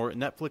dollars more,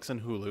 Netflix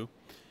and Hulu,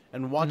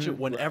 and watch it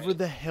whenever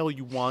the hell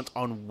you want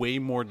on way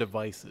more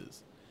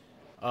devices.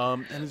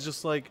 And it's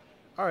just like,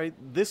 all right,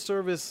 this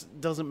service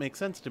doesn't make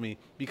sense to me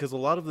because a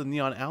lot of the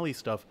Neon Alley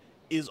stuff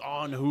is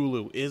on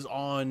Hulu, is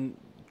on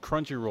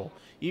Crunchyroll.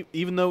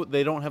 Even though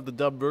they don't have the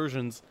dub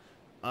versions,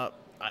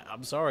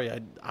 I'm sorry,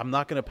 I'm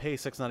not going to pay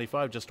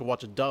 $6.95 just to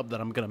watch a dub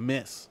that I'm going to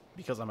miss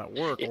because I'm at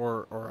work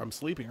or I'm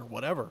sleeping or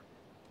whatever.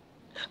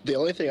 The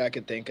only thing I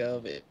could think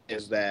of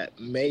is that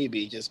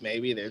maybe, just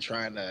maybe, they're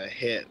trying to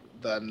hit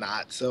the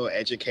not so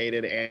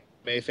educated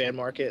anime fan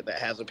market that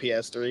has a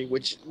PS3,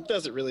 which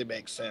doesn't really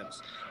make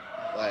sense.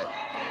 But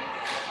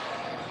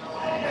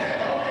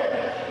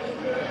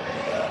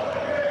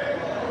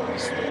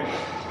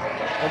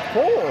Of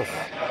course.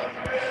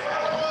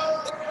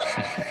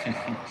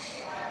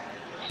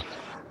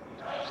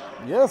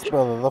 Yes,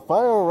 brother, the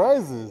fire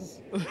rises.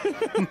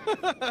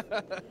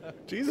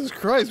 Jesus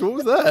Christ, what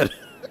was that?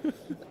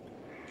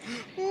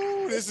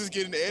 Ooh, this is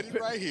getting edited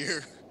right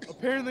here.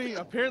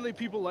 Apparently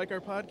people like our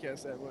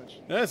podcast that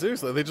much. Yeah,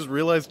 seriously, they just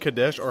realized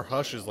Kadesh or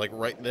Hush is like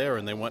right there,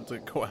 and they went to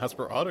go ask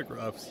for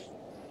autographs.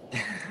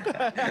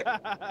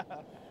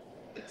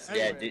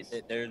 Yeah,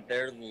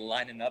 they're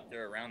lining up.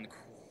 They're around the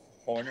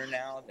corner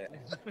now.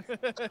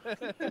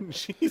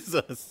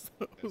 Jesus,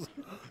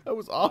 that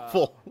was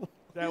awful.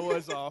 That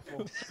was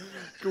awful.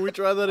 Can we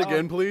try that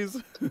again,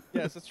 please?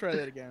 Yes, let's try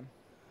that again.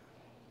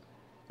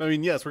 I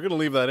mean, yes, we're gonna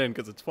leave that in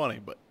because it's funny,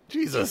 but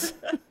Jesus.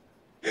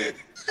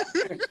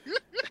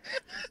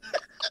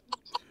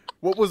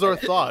 What was our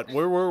thought?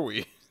 Where were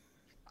we?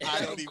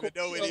 I don't even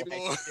know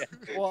anymore.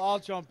 Well, I'll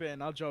jump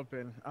in.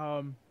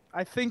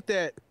 I think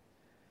that,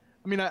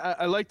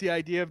 I like the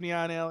idea of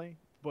Neon Alley,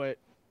 but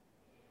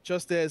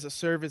just as a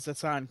service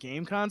that's on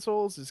game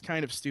consoles is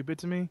kind of stupid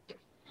to me.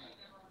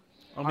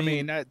 I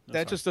mean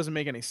that just doesn't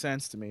make any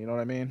sense to me. You know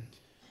what I mean?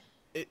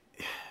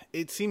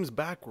 It seems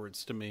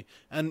backwards to me.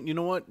 And you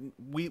know what?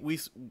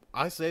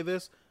 I say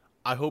this.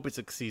 I hope it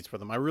succeeds for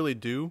them. I really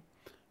do.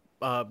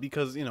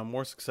 Because,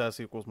 more success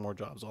equals more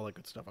jobs, all that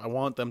good stuff. I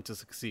want them to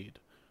succeed.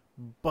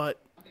 But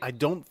I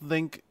don't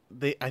think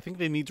I think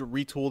they need to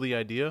retool the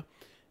idea.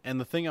 And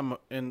the thing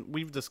and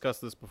we've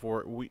discussed this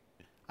before,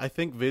 I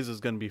think Viz is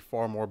going to be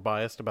far more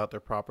biased about their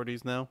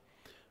properties now.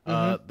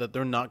 That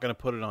they're not going to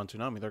put it on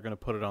Toonami. They're going to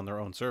put it on their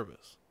own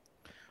service.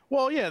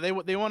 Well, yeah, they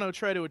want to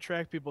try to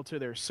attract people to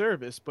their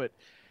service, but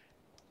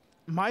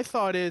my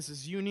thought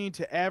is you need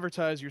to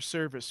advertise your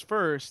service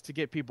first to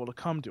get people to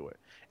come to it.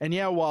 And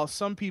yeah, while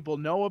some people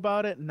know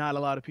about it, not a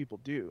lot of people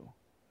do.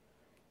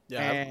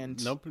 Yeah,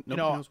 and nobody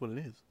knows what it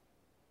is.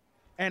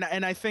 And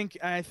I think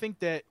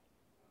that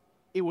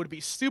it would be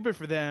stupid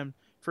for them.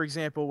 For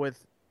example,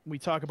 we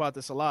talk about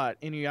this a lot,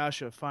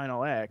 Inuyasha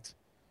Final Act.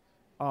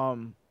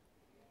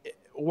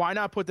 Why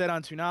not put that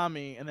on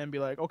Toonami and then be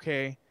like,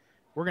 okay,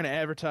 we're gonna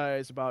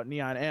advertise about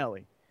Neon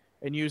Alley,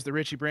 and use the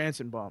Richie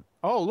Branson bump.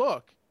 Oh,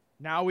 look,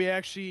 now we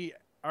actually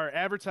are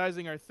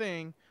advertising our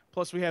thing.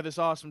 Plus, we have this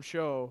awesome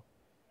show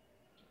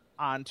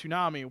on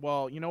Toonami.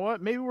 Well, you know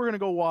what? Maybe we're gonna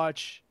go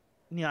watch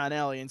Neon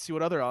Alley and see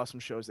what other awesome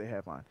shows they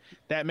have on.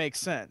 That makes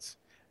sense.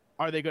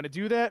 Are they going to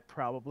do that?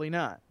 Probably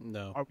not.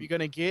 No. Are we going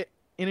to get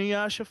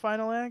Inuyasha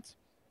Final Act?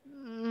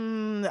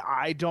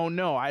 I don't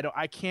know.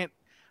 I can't.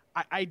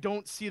 I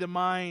don't see the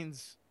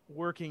minds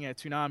working at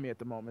Toonami at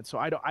the moment, so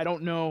I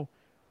don't know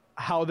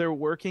how they're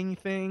working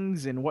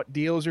things and what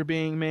deals are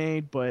being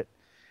made. But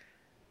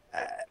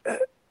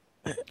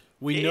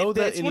we know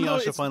that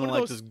Inuyasha Final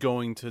Act is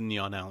going to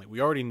Neon Alley.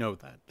 We already know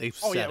that. They've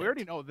said we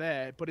already know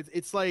that. But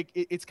it's like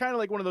it's kind of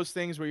like one of those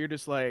things where you're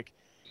just like,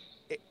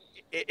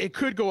 it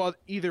could go out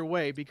either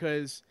way,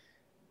 because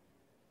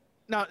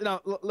now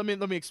let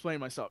me explain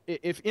myself.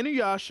 If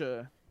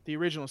Inuyasha, the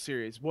original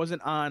series,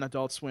 wasn't on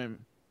Adult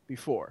Swim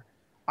before,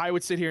 I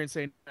would sit here and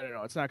say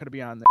no, it's not going to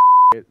be on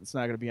there. It's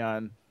not going to be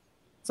on.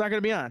 It's not going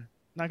to be on.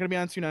 Not going to be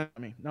on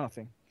Toonami.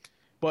 Nothing.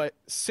 But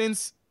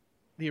since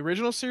the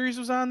original series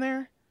was on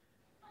there,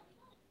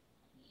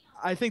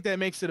 I think that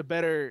makes it a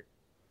better.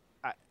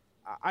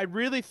 I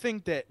really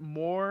think that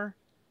more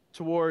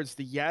towards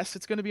the yes,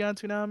 it's going to be on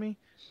Toonami.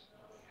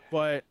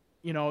 But,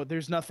 you know,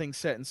 there's nothing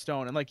set in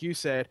stone. And like you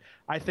said,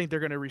 I think they're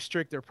going to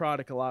restrict their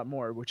product a lot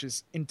more, which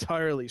is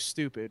entirely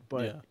stupid.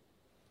 But,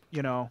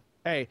 you know,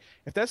 hey,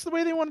 if that's the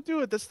way they want to do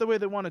it, that's the way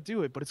they want to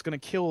do it. But it's going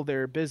to kill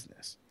their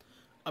business.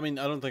 I mean,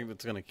 I don't think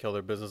that's going to kill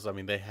their business. I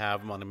mean, they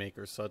have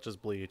moneymakers such as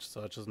Bleach,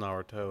 such as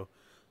Naruto,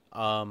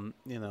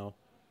 you know,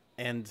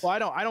 and... Well,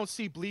 I don't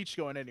see Bleach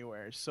going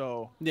anywhere,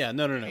 so... Yeah,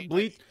 no.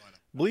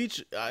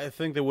 Bleach, I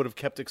think they would have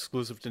kept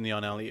exclusive to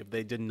Neon Alley if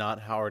they did not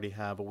already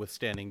have a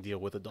withstanding deal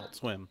with Adult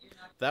Swim.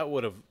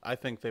 I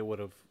think they would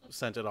have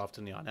sent it off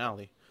to Neon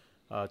Alley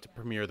to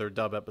premiere their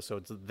dub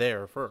episodes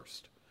there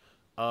first.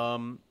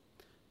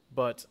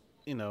 But,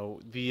 you know,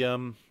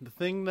 the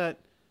thing that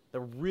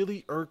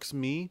really irks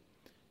me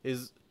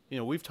is, you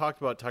know, we've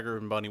talked about Tiger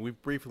and Bunny.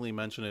 We've briefly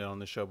mentioned it on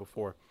the show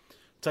before.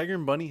 Tiger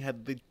and Bunny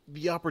had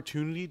the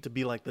opportunity to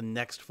be like the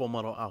next Full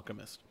Metal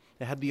Alchemist.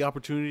 They had the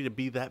opportunity to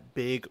be that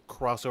big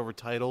crossover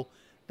title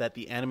that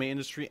the anime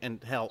industry,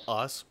 and hell,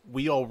 us,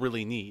 we all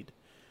really need.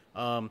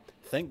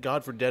 Thank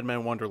God for Dead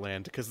Man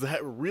Wonderland, because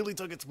that really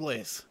took its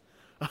place.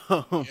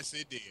 Yes,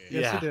 it did.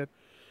 Yes, it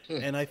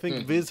did. And I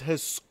think Viz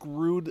has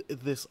screwed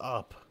this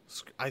up.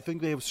 I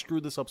think they have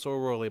screwed this up so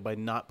royally by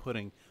not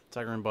putting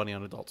Tiger and Bunny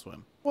on Adult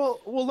Swim. Well,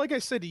 like I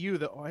said to you,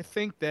 though, I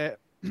think that...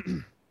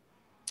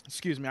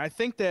 excuse me. I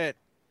think that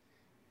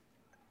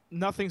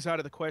nothing's out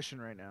of the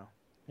question right now.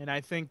 And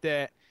I think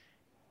that,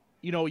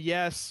 you know,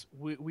 yes,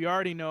 we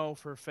already know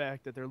for a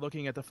fact that they're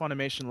looking at the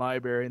Funimation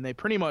library, and they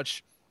pretty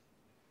much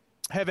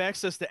have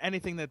access to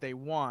anything that they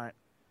want,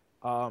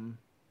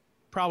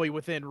 probably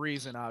within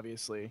reason,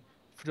 obviously,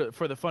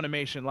 for the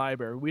Funimation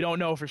library. We don't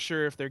know for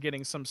sure if they're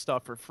getting some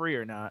stuff for free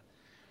or not.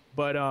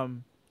 But,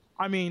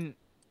 I mean,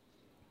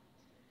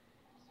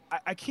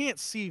 I can't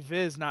see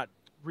Viz not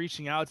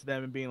reaching out to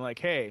them and being like,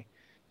 hey,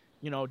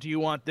 you know, do you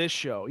want this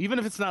show? Even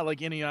if it's not like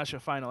Inuyasha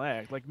Final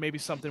Act, like maybe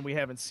something we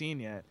haven't seen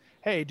yet.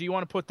 Hey, do you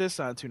want to put this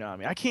on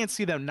Toonami? I can't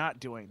see them not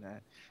doing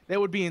that. That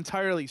would be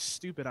entirely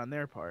stupid on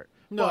their part.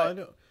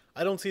 No,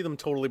 I don't see them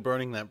totally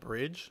burning that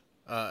bridge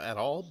at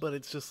all. But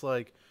it's just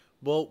like,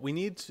 well,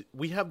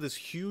 we have this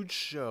huge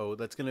show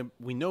that's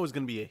we know is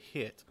gonna be a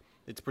hit.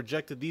 It's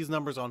projected these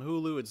numbers on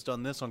Hulu. It's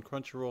done this on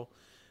Crunchyroll.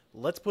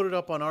 Let's put it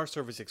up on our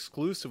service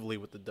exclusively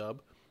with the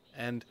dub,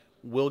 and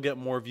we'll get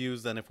more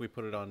views than if we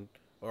put it on.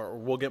 Or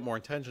we'll get more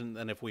attention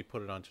than if we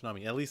put it on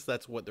Toonami. At least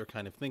that's what they're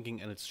kind of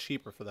thinking, and it's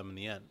cheaper for them in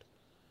the end.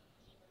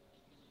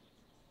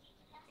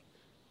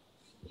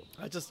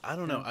 I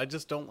don't know. I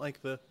just don't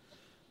like the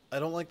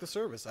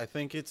service. I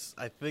think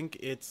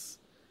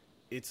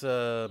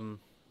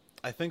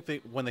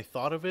when they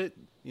thought of it,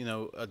 you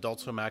know,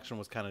 Adult Swim action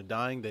was kind of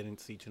dying. They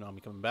didn't see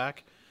Toonami coming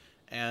back.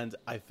 And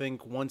I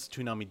think once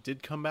Toonami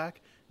did come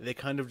back, they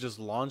kind of just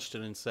launched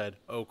it and said,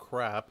 oh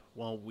crap,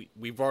 well,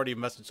 we've already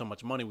invested so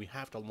much money, we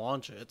have to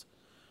launch it.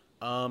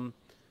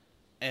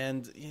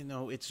 And, you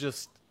know, it's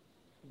just,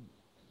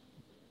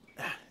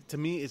 to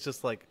me, it's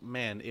just like,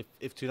 man,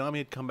 if Toonami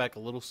had come back a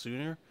little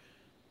sooner,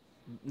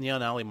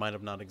 Neon Alley might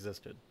have not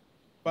existed.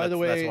 By the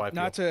way,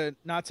 not to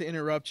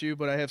interrupt you,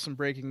 but I have some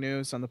breaking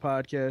news on the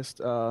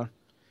podcast.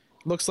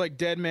 Looks like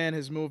Dead Man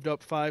has moved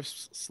up 5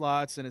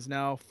 slots and is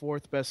now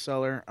 4th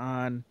bestseller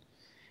on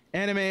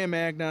Anime and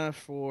Magna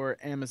for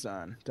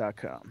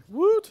Amazon.com.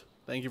 Woot!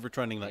 Thank you for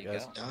trending that, There you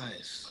guys. go.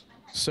 Nice.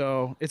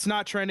 So it's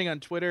not trending on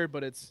Twitter,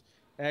 but it's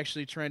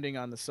actually trending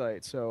on the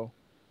site. So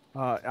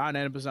on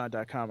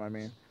Amazon.com, I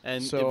mean.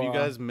 And So, if you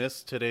guys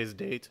missed today's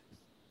date,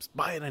 just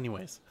buy it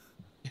anyways.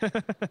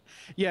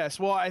 Yes,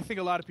 well, I think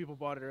a lot of people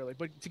bought it early.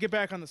 But to get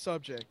back on the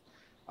subject,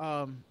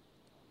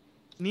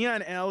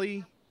 Neon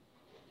Alley,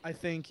 I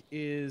think,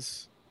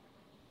 it's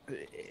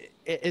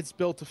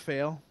built to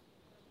fail.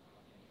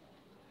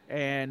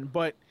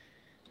 But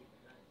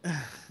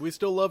We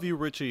still love you,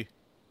 Richie.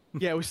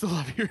 yeah, we still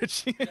love you,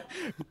 Richie.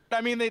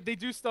 I mean, they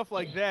do stuff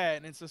like that,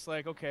 and it's just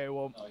like, okay,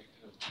 well,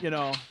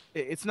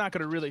 it's not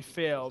going to really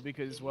fail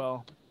because,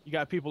 well, you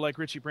got people like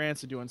Richie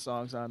Branson doing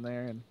songs on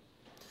there, and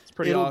it's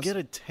pretty It'll awesome. get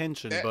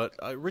attention, but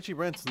Richie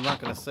Branson's not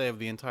going to save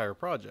the entire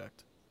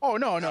project. Oh,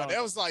 no. No,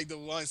 that was like the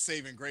one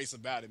saving grace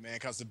about it, man,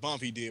 because the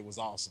bump he did was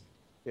awesome.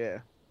 Yeah.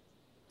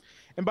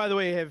 And by the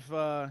way,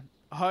 have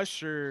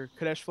Hush or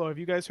Kadesh Flow, have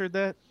you guys heard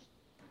that?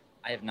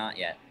 I have not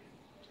yet.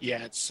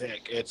 Yeah, it's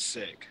sick. It's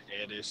sick.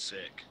 It is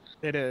sick.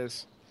 It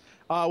is.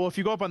 Well, if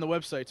you go up on the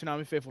website,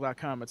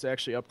 ToonamiFaithful.com, it's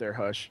actually up there,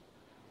 Hush.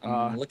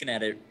 I'm looking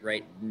at it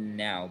right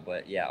now,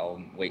 but yeah,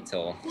 I'll wait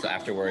till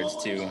afterwards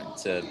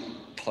to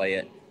play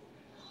it.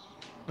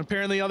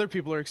 Apparently other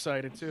people are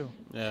excited, too.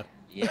 Yeah.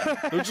 Yeah,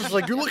 They're just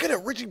like, you're looking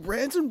at Richie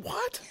Branson?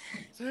 What?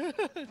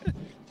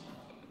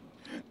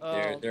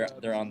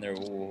 they're on their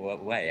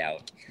way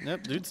out.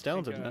 Yep, dude's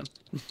talented, God.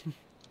 man.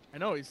 I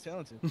know, he's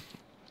talented.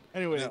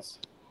 Anyways,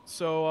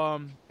 so,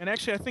 and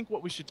actually I think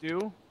what we should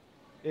do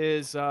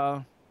is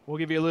we'll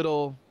give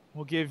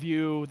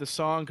you the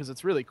song because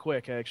it's really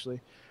quick,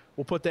 actually.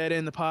 We'll put that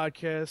in the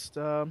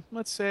podcast,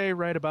 let's say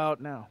right about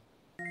now.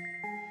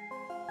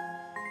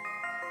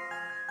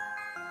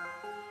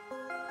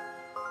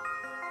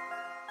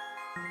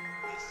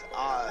 It's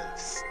all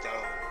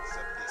stones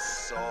of the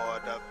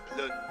sword of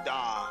blood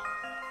dawn.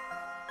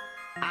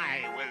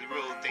 I will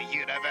rule the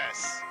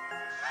universe.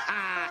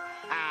 Ha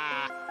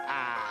ha ha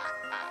ha.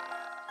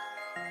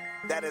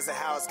 That isn't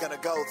how it's gonna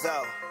go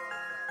though.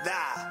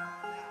 Nah.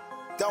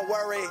 Don't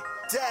worry,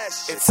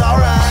 Dash. It's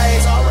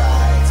alright.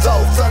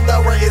 Though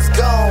thunder is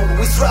gone,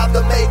 we strive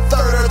to make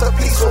third Earth a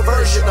peaceful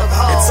version of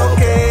home. It's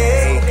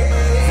okay.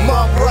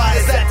 Mom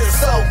rise at the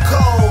so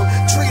cold,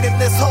 treating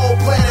this whole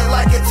planet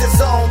like it's its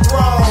own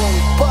throne.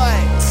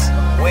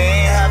 But we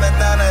ain't having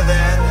none of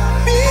that.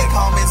 Big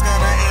homie's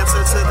gonna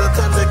answer to the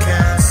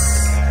Thundercats.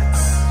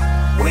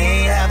 We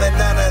ain't having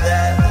none of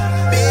that.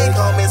 Big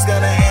homie's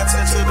gonna answer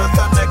to the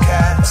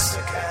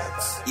Thundercats.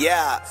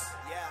 Yeah.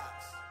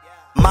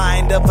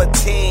 Mind of a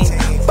teen,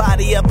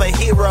 body of a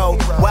hero,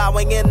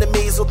 wowing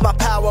enemies with my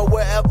power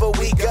wherever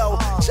we go.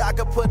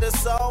 Shaka put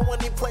us on when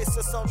he placed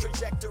us on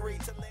trajectory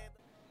to land.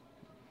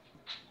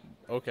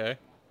 Okay,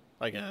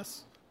 I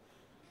guess.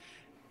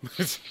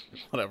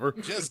 Whatever.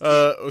 Just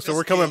So just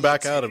we're coming give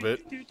back it out to of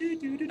it.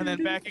 And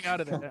then backing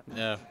out of that.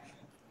 Yeah.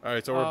 All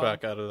right, so we're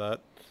back out of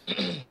that.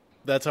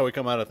 That's how we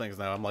come out of things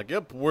now. I'm like,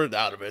 yep, we're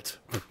out of it.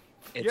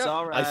 It's Yep.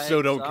 all right. I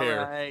so don't it's care.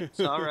 All right, it's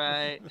all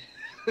right.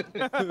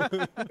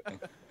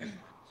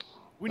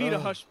 We need a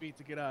Hush beat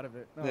to get out of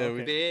it. Oh, Yeah,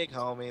 we- okay. Big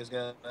homie's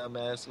gonna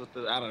mess with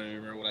the. I don't even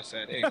remember what I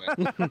said.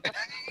 Anyway,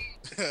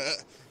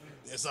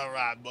 It's all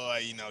right,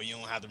 boy. You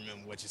don't have to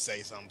remember what you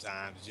say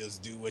sometimes.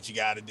 Just do what you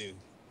got to do.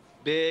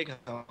 big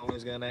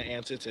homie's gonna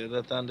answer to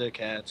the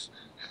Thundercats.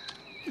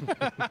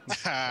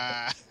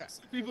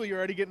 People, you're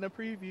already getting a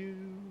preview.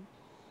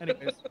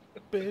 Anyways,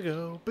 Big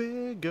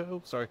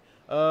O. Sorry.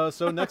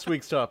 So next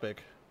week's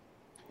topic.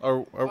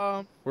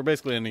 We're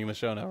basically ending the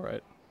show now,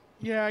 right?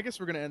 yeah, I guess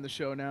we're gonna end the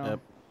show now.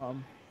 Yep.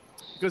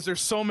 Because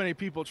there's so many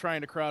people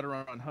trying to crowd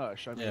around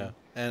Hush. I mean, Yeah.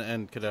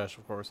 And Kadesh,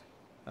 of course.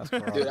 Ask for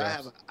Dude, I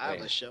autographs. have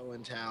a show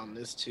in town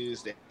this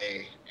Tuesday,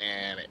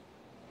 and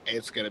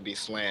it's gonna be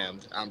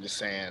slammed. I'm just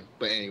saying.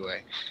 But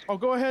anyway, Oh,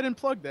 go ahead and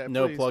plug that.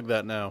 No, please. plug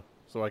that now,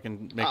 so I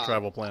can make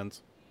travel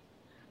plans.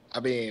 I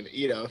mean,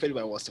 if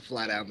anybody wants to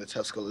fly down to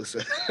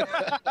Tuscaloosa,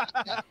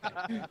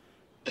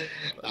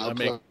 I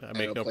make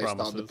no place called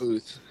promises. The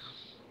Booth.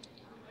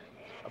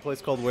 A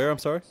place called where? I'm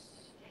sorry.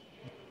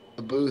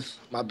 The Booth.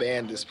 My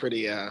band is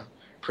pretty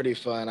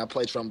fun. I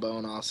play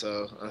trombone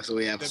also, so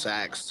we have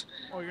sax.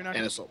 Oh, you're not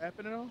And gonna it's-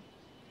 happen at all?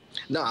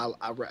 No,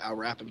 I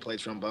rap and play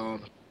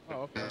trombone.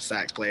 Oh, okay.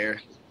 Sax player.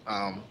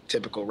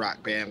 Typical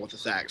rock band with a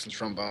sax and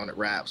trombone that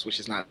raps, which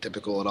is not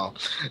typical at all.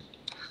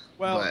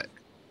 Well, but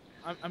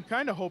I'm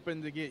kind of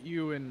hoping to get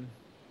you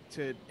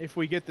if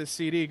we get this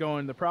CD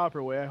going the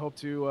proper way, I hope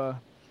to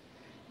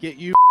get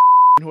you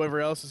and whoever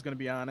else is going to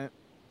be on it.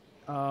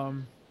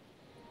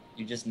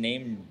 You just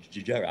named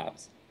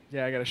J-Raps.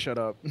 Yeah, I got to shut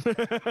up.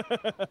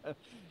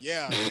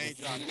 Yeah, name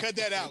drop. Cut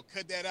that out.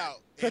 Cut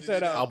Edit that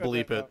it out. I'll cut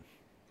bleep that it. out.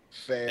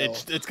 fail.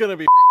 It's gonna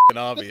be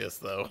obvious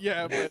though.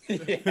 Yeah, but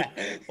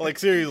Like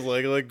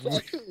seriously, like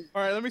all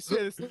right, let me say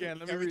this again.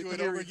 Let me Can we read do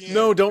it over again?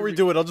 no, don't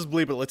redo it. I'll just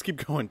bleep it. Let's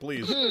keep going,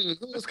 please.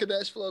 Who's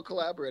Kadesh Flow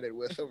collaborated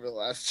with over the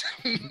last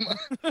 2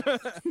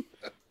 months?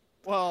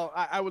 Well,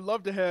 I would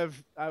love to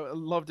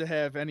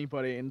have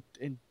anybody and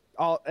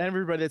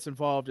everybody that's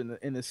involved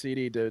in the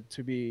CD to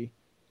be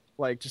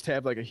like just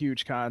have like a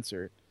huge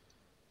concert.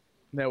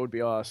 That would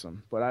be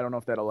awesome, but I don't know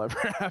if that'll ever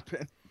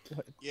happen.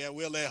 Yeah,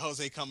 we'll let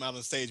Jose come out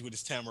on stage with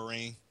his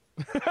tambourine.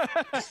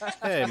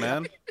 Hey,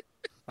 man.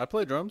 I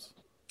play drums.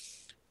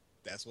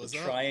 That's The what's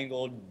up.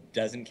 triangle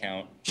doesn't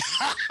count.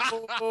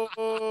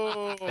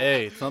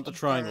 Hey, it's not the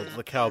triangle, it's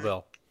the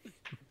cowbell.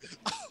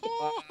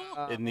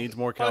 It needs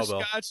more Hush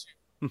cowbell. got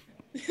you.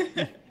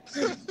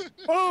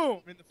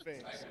 Boom in the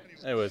face.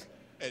 Anyway. Anyways,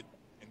 And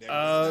there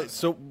was that.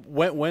 so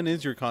when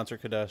is your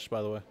concert, Kadesh,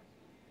 by the way?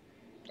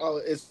 Oh,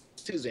 it's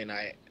Tuesday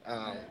night.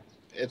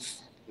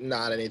 It's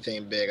not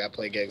anything big. I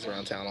play gigs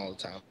around town all the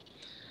time.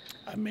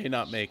 I may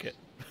not make it.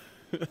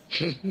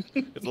 It's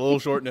a little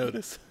short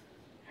notice.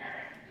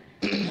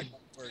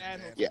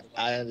 And Yeah,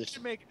 I you should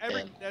understand. make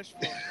every Yeah. Kadesh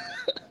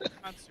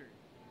concert.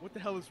 What the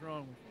hell is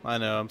wrong with you? I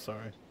know, I'm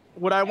sorry.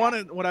 What I want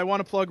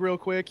to plug real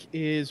quick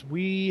is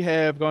we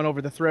have gone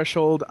over the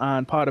threshold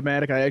on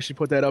Podomatic. I actually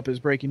put that up as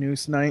breaking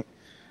news tonight.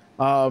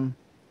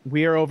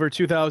 We are over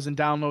 2,000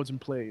 downloads and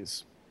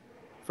plays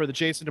for the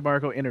Jason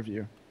DeMarco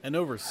interview. And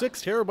over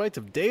 6 terabytes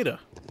of data.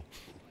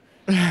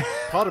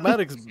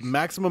 Podomatic's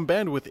maximum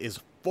bandwidth is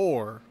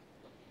 4.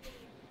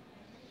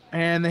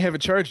 And they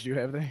haven't charged you,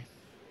 have they?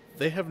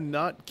 They have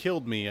not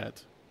killed me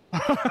yet.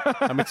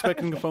 I'm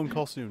expecting a phone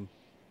call soon.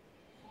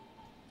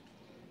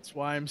 That's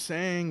why I'm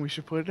saying we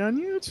should put it on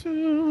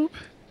YouTube.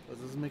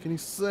 That doesn't make any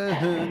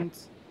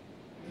sense.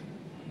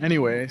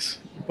 Anyways,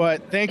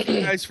 but thank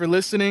you guys for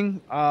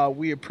listening.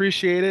 We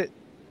appreciate it.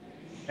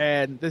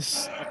 And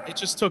it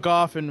just took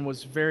off and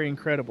was very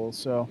incredible.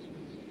 So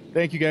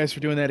thank you guys for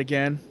doing that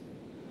again.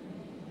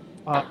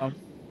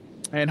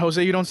 And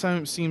Jose, you don't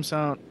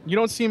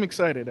seem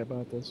excited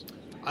about this.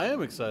 I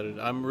am excited.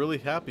 I'm really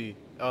happy.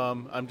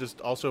 I'm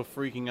just also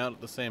freaking out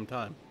at the same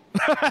time.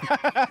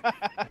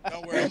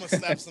 Don't worry, I'm gonna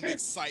slap some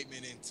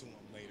excitement into him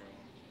later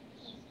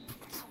on.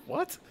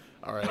 What?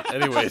 All right.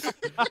 Anyways,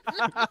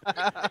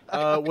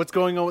 what's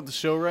going on with the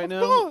show right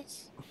now?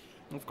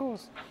 Of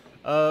course.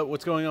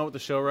 What's going on with the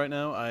show right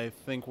now? I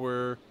think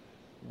we're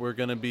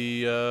gonna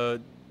be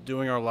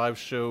doing our live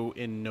show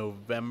in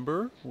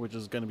November, which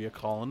is gonna be a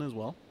call-in as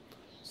well.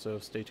 So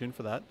stay tuned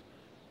for that.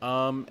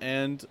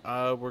 And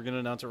we're gonna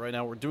announce it right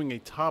now. We're doing a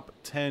top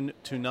 10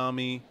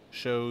 Toonami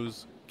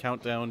shows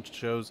countdown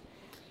shows.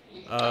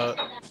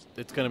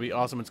 It's gonna be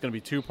awesome. It's gonna be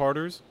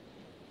 2-parters.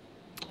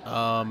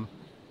 And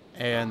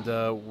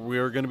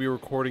we're gonna be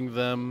recording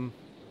them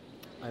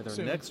either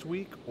Soon. next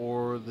week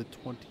or the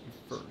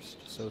 21st.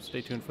 So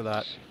stay tuned for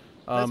that.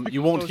 That's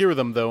You won't because- hear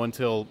them though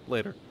until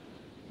later.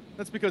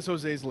 That's because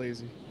Jose's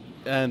lazy.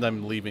 And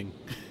I'm leaving.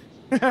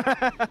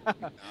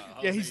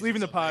 Yeah, he's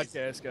leaving the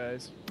podcast,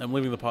 guys. I'm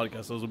leaving the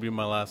podcast. Those will be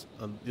my last.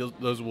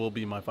 Those will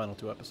be my final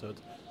 2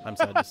 episodes. I'm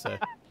sad to say.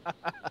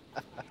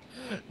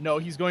 No,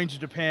 he's going to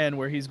Japan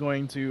where he's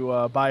going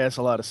to buy us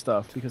a lot of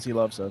stuff because he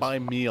loves us. Buy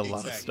me a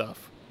lot of Exactly.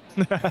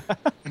 stuff.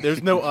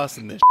 There's no us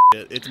in this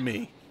shit. It's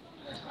me.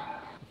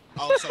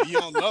 Oh, so you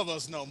don't love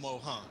us no more,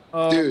 huh?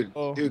 Oh, Dude,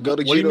 go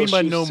to What do you mean Jito's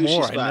by no sushi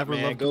more? spot, I never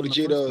man. loved Go it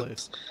to in the first Jito's.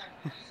 place.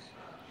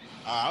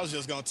 I was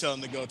just gonna tell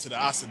him to go to the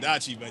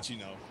Asadachi, but you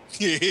know.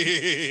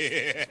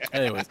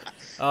 Anyways,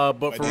 but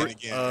But for then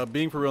again-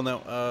 being for real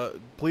now,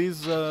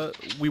 please,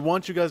 we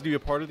want you guys to be a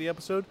part of the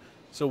episode.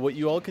 So what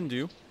you all can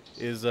do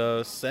is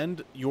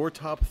send your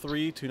top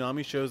 3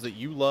 Toonami shows that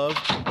you love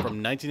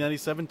from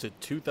 1997 to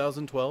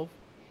 2012,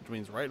 which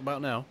means right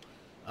about now,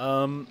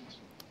 to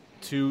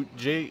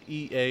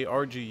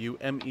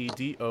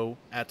JEARGUMEDO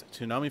at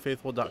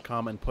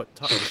ToonamiFaithful.com and put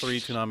top 3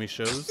 Toonami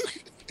shows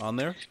on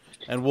there,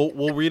 and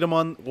we'll read them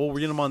on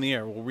the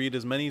air. We'll read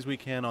as many as we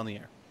can on the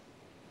air.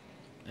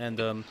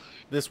 And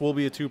this will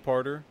be a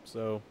 2-parter,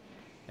 so,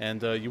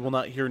 and you will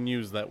not hear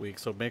news that week.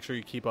 So make sure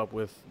you keep up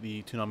with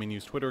the Toonami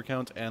News Twitter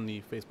account and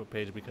the Facebook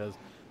page because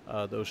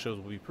those shows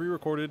will be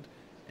pre-recorded.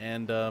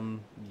 And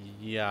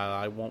yeah,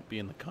 I won't be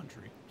in the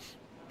country,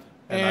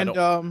 And,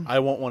 I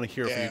won't want to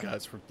hear from Yeah. you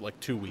guys for like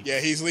 2 weeks. Yeah,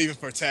 he's leaving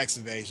for tax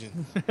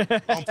evasion on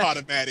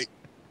Podomatic.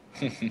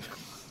 and as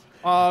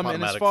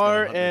Automatic's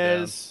far gonna hunt me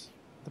down. as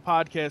the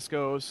podcast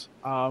goes,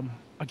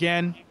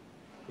 again,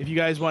 if you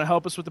guys want to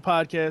help us with the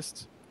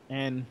podcast,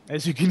 and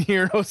as you can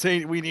hear,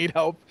 Jose, we need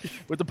help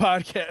with the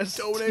podcast.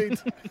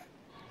 Donate.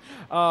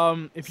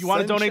 If you want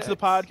to Send donate to the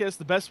checks. podcast,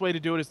 the best way to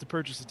do it is to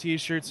purchase a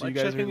T-shirt, so My you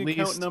guys are checking at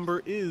account least.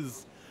 number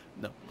is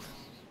no.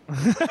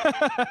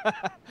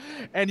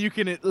 And you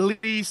can at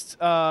least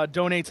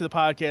donate to the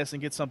podcast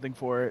and get something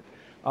for it.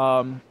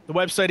 The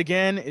website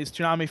again is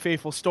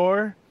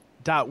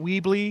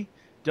ToonamiFaithfulStore.weebly,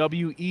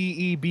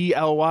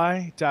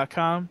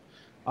 WEEBLY.com.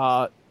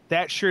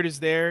 That shirt is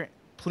there.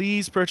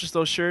 Please purchase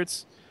those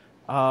shirts.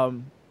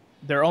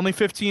 They're only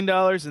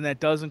 $15, and that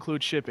does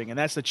include shipping, and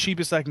that's the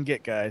cheapest I can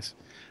get, guys.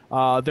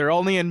 They're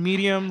only in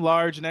medium,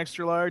 large, and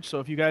extra large, so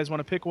if you guys want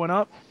to pick one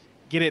up,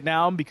 get it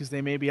now because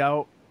they may be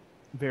out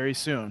very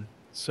soon.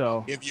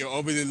 So If you're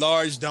overly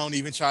large, don't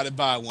even try to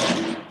buy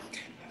one.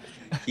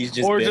 He's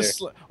just or bitter.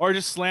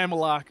 just slam a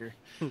locker.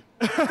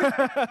 I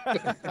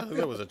think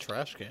that was a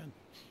trash can.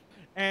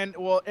 And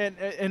well,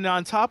 and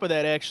on top of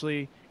that,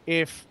 actually,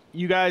 if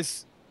you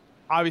guys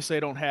obviously I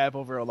don't have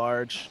over a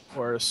large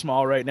or a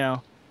small right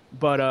now.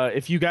 But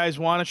if you guys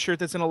want a shirt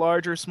that's in a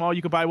large or a small,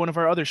 you can buy one of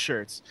our other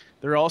shirts.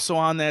 They're also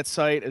on that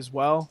site as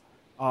well.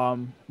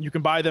 You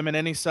can buy them in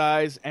any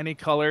size, any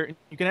color.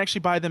 You can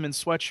actually buy them in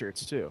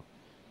sweatshirts too.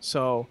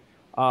 So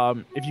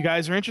if you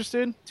guys are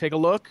interested, take a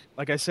look.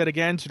 Like I said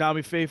again,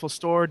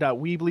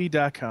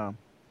 TsunamiFaithfulStore.weebly.com.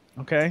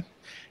 Okay?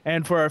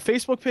 And for our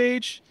Facebook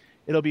page,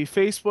 it'll be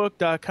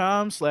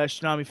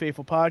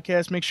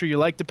facebook.com/TsunamiFaithfulPodcast. Make sure you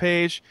like the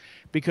page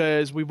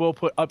because we will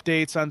put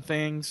updates on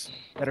things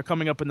that are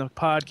coming up in the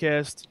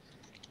podcast.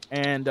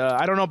 And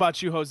I don't know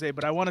about you, Jose,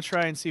 but I want to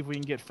try and see if we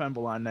can get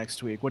Femble on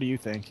next week. What do you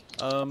think?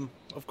 Of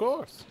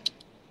course.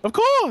 Of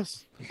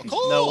course. Of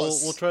course. No,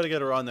 we'll try to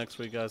get her on next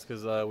week, guys,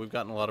 because we've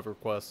gotten a lot of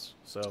requsts.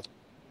 So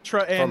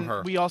And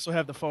her. we also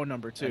have the phone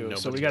number too, And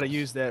so we nobody got to else.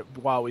 use that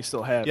while we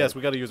still have yes, it.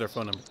 we got to use our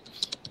phone number.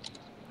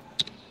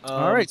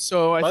 All right,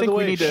 so I by think the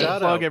we way, need to shout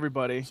plug out-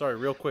 everybody. Sorry,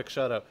 real quick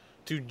shout out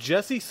to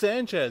Jesse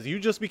Sanchez. You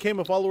just became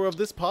a follower of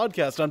this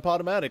podcast on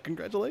Podomatic.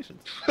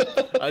 Congratulations.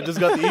 I just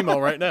got the email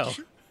right now.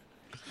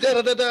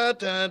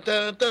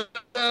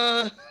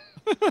 Da-da-da-da-da-da-da.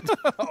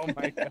 Oh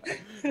my god!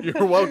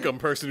 You're welcome,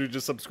 person who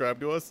just subscribed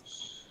to us.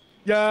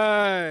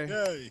 Yay!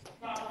 Yay.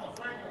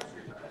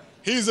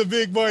 He's a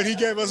big boy. He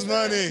gave us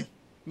money.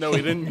 No,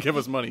 he didn't give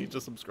us money. He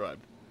just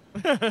subscribed.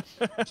 Give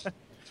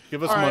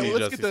us All right, money,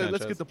 let's Jesse get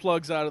Sanchez. the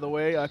plugs out of the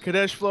way.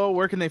 Kadesh Flow,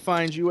 where can they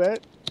find you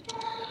at?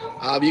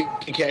 You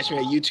can catch me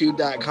at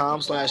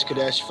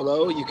youtube.com/Kadesh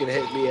Flow. You can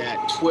hit me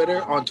at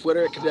Twitter at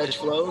Kadesh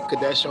Flow,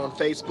 Kadesh on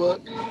Facebook,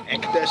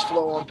 and Kadesh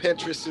Flow on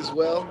Pinterest as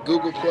well,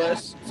 Google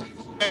Plus,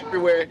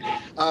 everywhere,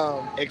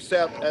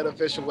 except an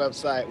official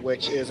website,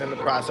 which is in the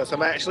process.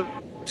 I'm actually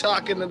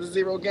talking to the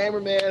Zero Gamer,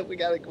 man. We're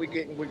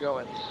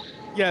going.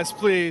 Yes,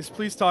 please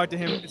talk to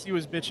him because he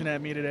was bitching at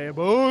me today.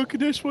 Oh,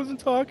 Kadesh wasn't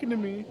talking to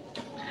me.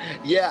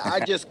 Yeah,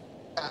 I just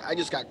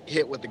got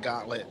hit with the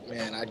gauntlet,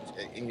 man.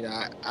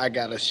 I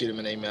gotta shoot him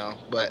an email,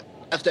 but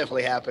that's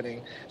definitely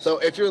happening. So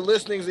if you're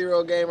listening,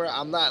 Zero Gamer,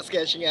 I'm not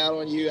sketching out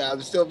on you.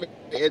 I'm still very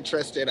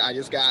interested. I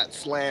just got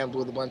slammed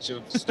with a bunch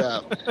of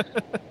stuff.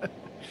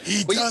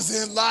 He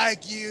doesn't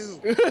like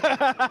you.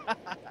 But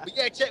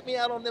yeah, check me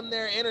out on them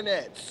there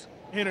internets.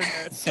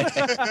 Internets.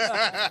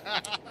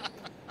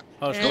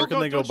 Hush, And where can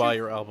they go don't buy you-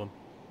 your album?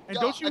 And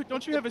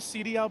don't you have a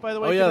CD out, by the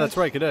way? Oh yeah, Kadesh? that's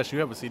right, Kadesh. You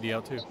have a CD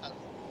out too.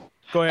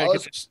 Go ahead, Oh,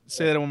 Kadesh.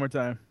 Say that one more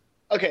time.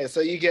 Okay, so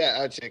you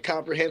get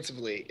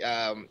comprehensively.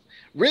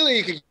 Really,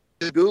 you can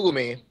just Google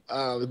me.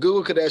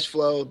 Google Kadesh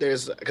Flow.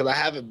 Because I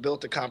haven't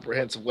built a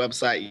comprehensive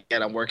website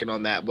yet. I'm working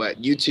on that.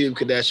 But YouTube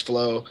Kadesh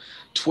Flow,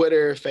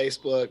 Twitter,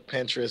 Facebook,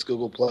 Pinterest,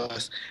 Google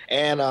Plus,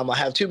 and I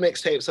have 2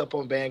 mixtapes up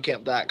on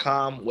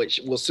Bandcamp.com,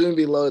 which will soon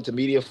be loaded to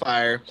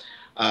MediaFire.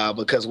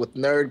 Because with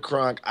Nerd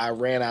Crunk, I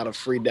ran out of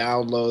free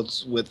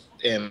downloads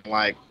within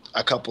like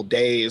a couple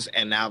days,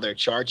 and now they're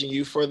charging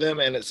you for them,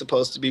 and it's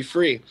supposed to be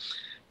free.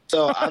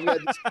 So I'm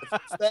gonna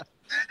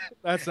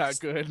That's not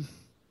good.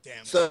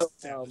 Damn So,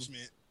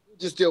 establishment.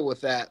 just deal with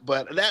that.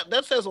 But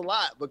that says a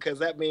lot because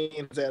that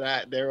means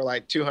that there were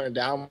like 200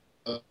 downloads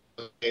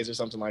or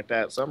something like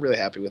that. So I'm really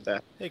happy with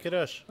that. Hey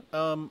Kadesh,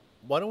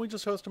 why don't we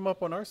just host him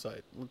up on our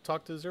site? We'll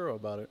talk to Zero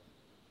about it.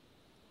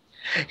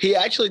 He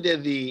actually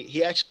did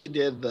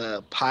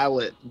the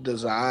pilot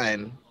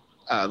design,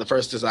 the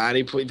first design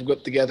he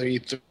whipped together. He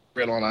threw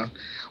it on a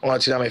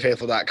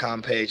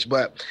TsunamiFaithful.com page.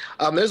 But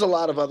there's a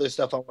lot of other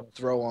stuff I want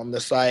to throw on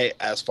the site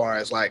as far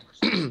as like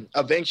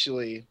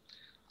eventually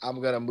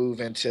I'm gonna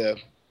move into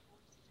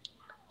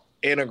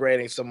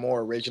integrating some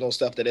more original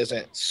stuff that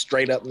isn't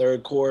straight up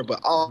nerdcore,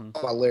 but all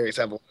my lyrics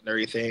have a lot of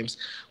nerdy themes.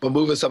 But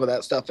moving some of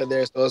that stuff in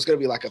there, so it's gonna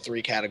be like a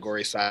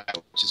 3-category site,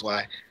 which is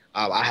why.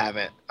 I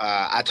haven't.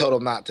 I told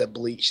him not to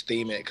Bleach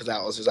theme it because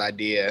that was his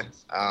idea.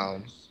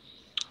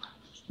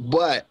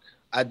 But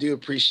I do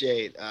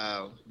appreciate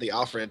the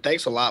offer. And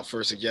thanks a lot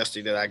for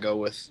suggesting that I go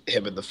with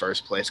him in the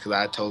first place because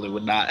I totally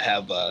would not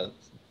have done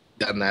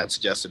that,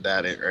 suggested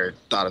that, or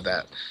thought of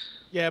that.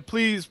 Yeah,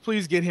 please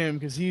get him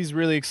because he's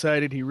really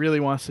excited. He really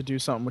wants to do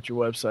something with your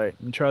website.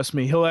 And trust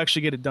me, he'll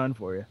actually get it done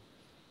for you.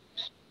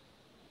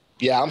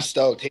 Yeah, I'm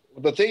stoked.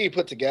 The thing he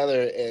put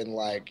together and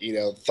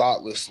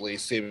thoughtlessly,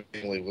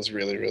 seemingly was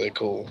really, really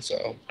cool.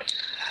 So,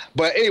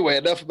 but anyway,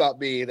 enough about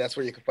me. That's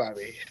where you can find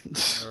me.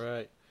 All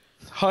right.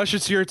 Hush,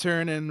 it's your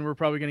turn, and we're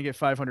probably going to get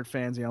 500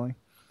 fans yelling.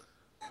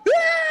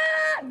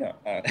 No.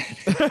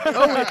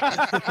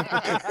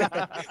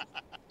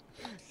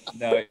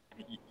 No.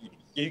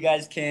 You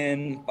guys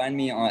can find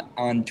me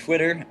on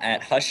Twitter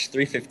at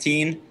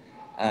Hush315.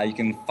 You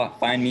can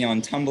find me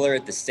on Tumblr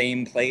at the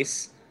same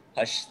place,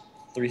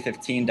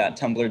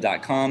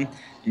 Hush315.tumblr.com.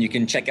 And you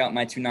can check out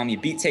my Toonami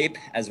beat tape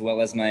as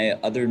well as my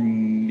other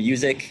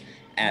music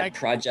at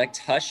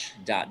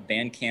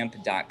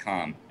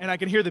projecthush.bandcamp.com. And I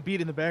can hear the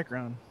beat in the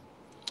background.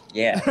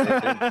 Yeah,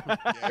 Yeah,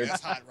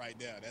 that's hot right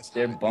there.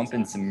 they're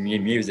bumping some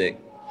music.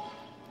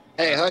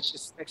 Hey, Hush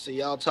is sexy.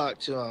 Y'all talk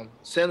to him.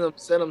 Send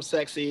him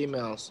sexy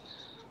emails.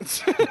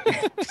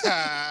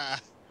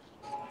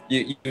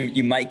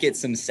 You might get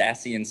some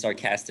sassy and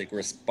sarcastic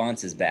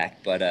responses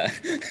back, but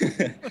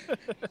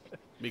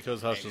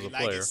Because Hush is a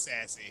Like player. it's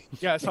sassy.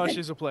 Yes, Hush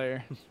is a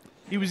player.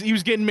 He was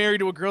getting married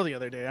to a girl the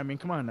other day. I mean,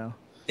 come on now.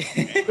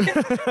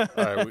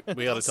 All right,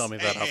 we got to tell me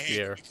that off the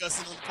air. Because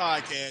on the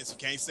podcast, you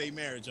can't say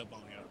marriage up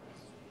on here.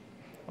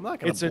 I'm not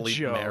going It's to a bleep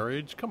joke.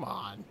 marriage. Come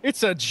on.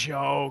 It's a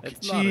joke.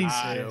 It's not a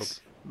Jesus. joke.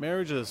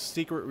 Marriage is a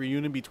secret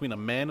reunion between a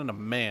man and a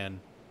man.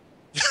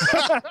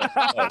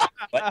 What?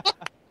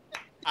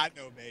 I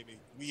know, baby.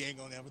 We ain't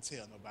gonna ever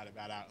tell nobody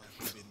about our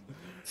unforbidden.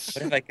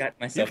 What have I got You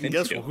myself can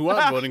into? guess who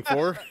I'm voting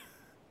for.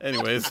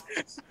 Anyways,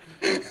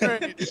 All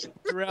right,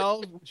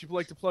 Darrell, would you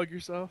like to plug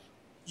yourself?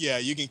 Yeah,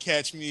 you can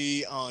catch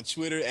me on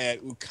Twitter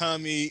at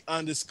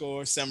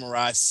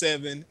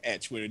ukami_samurai7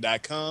 at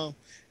twitter.com.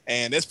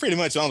 And that's pretty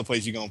much the only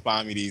place you're going to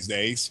find me these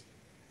days.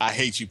 I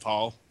hate you,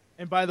 Paul.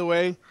 And by the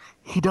way,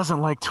 he doesn't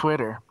like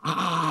Twitter.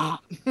 I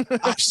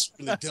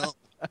really don't.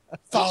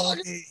 Follow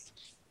me.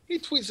 He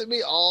tweets at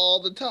me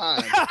all the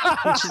time.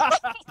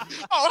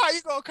 Oh, how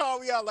you going to call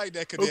me out like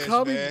that, Kadesh,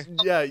 man? Okami,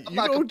 yeah, you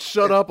not don't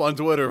shut up on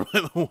Twitter,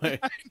 by the way.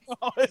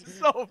 Oh, it's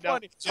so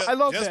funny. just- I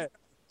love just- that.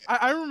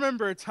 I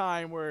remember a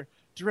time where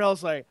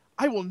Darrell's like,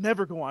 I will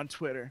never go on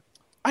Twitter.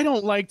 I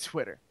don't like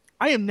Twitter.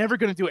 I am never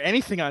going to do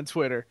anything on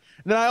Twitter.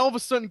 And then I all of a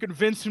sudden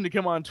convinced him to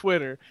come on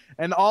Twitter.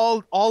 And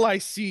all I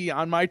see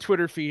on my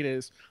Twitter feed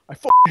is, I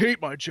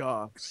hate my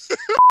job.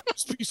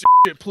 This piece of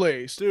shit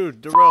place.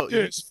 Dude, Darrell,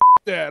 This,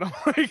 that. I'm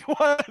like,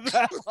 what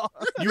the hell?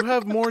 you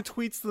have more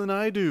tweets than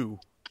I do.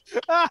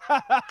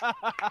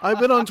 I've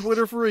been on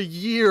Twitter for a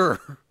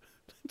year.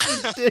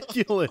 It's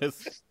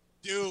ridiculous.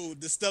 Dude,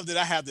 the stuff that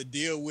I have to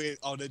deal with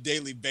on a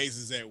daily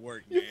basis at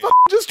work, You man.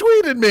 just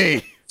tweeted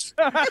me.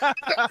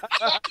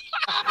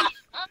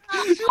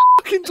 You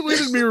fucking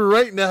tweeted me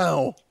right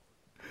now.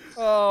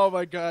 Oh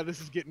my god,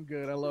 this is getting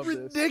good. I love this.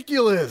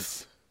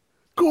 Ridiculous.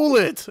 Cool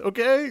it,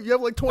 okay? You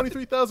have like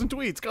 23,000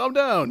 tweets. Calm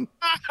down.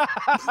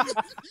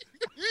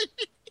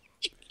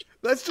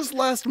 That's just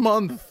last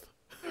month.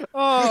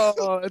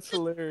 Oh, that's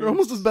You're hilarious.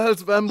 almost as bad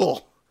as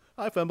Femble.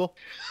 Hi, Femble.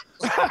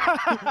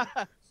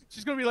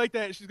 She's gonna be like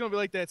that. She's gonna be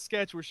like that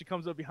sketch where she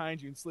comes up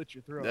behind you and slits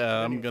your throat. Yeah,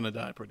 I'm Anyway. gonna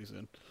die pretty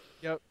soon.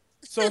 Yep.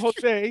 So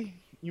Jose,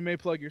 you may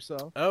plug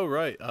yourself. Oh,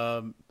 right.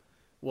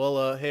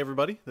 Well, hey,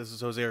 everybody. This is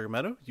Jose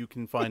Argumedo. You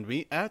can find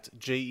me at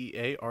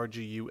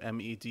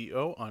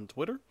JeArgumedo on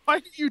Twitter. Why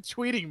are you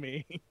tweeting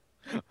me?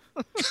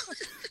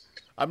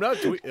 I'm not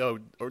tweeting. Oh,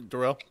 or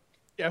Darrell.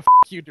 Yeah,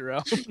 you,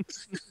 Darrell.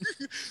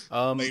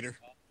 Later.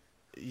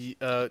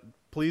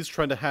 Please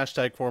try to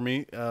hashtag for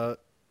me.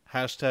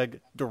 Hashtag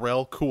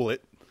Darrell Cool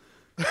It.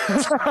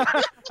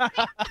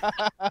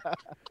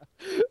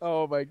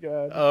 Oh my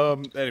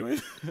god. Anyway.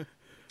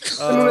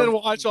 And then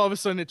watch all of a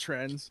sudden it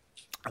trends.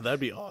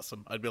 That'd be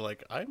awesome. I'd be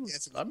like, I'm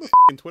Yes. a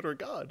f***ing Twitter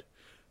god.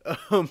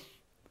 No,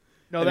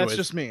 Anyways. that's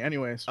just me.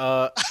 Anyways.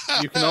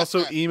 You can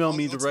also email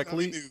me On Tsunami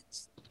directly.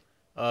 News.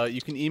 You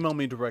can email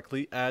me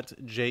directly at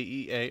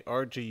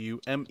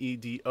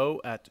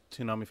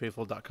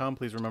JeArgumedo@TsunamiFaithful.com.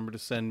 Please remember to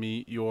send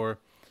me your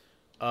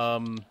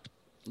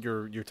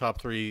top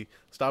 3.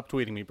 Stop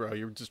tweeting me, bro.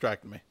 You're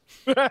distracting me.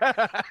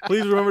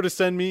 Please remember to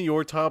send me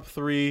your top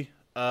 3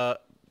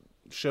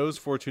 shows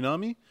for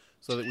Toonami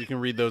so that we can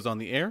read those on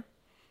the air.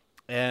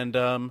 And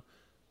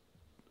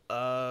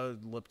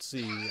let's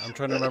see. I'm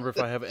trying to remember if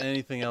I have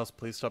anything else.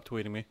 Please stop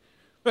tweeting me.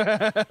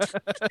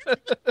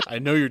 I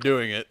know you're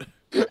doing it.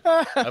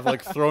 I've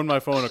like thrown my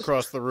phone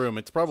across the room.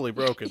 It's probably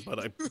broken, but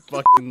I'm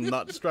fucking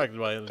not distracted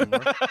by it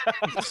anymore.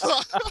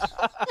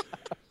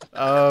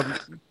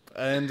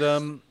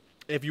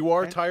 If you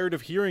are tired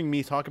of hearing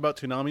me talk about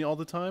Toonami all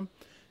the time,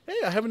 hey,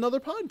 I have another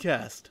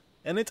podcast,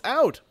 and it's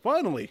out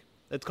finally.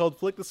 It's called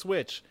Flick the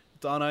Switch.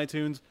 It's on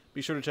iTunes.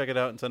 Be sure to check it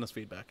out and send us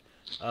feedback.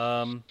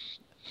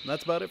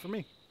 That's about it for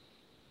me.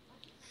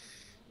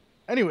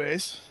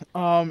 Anyways,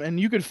 and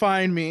you could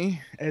find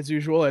me as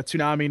usual at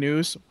Toonami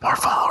News. More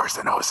followers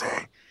than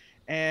Jose.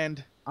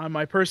 And on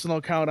my personal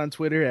account on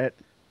Twitter at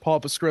Paul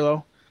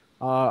Pascrillo.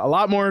 A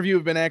lot more of you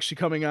have been actually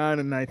coming on,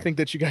 and I think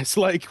that you guys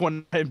like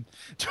when I'm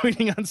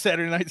tweeting on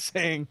Saturday night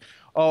saying,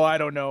 "Oh, I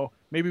don't know,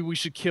 maybe we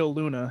should kill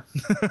Luna."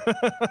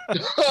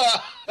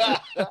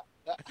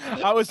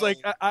 I was like,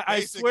 I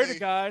swear to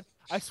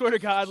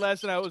God,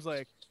 last night I was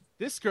like,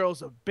 this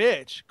girl's a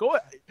bitch. Go,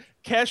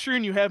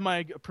 Casherin, you have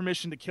my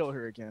permission to kill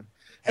her again.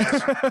 Look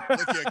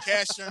here,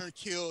 Cash Shern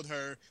killed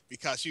her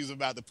because she was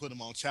about to put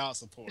him on child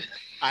support.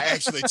 I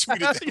actually tweeted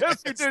that.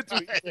 Yes, you did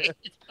tweet that.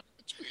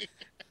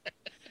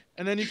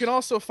 And then you can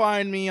also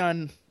find me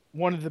on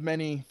one of the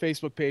many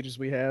Facebook pages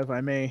we have.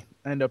 I may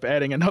end up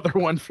adding another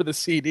one for the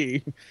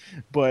CD.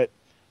 But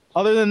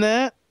other than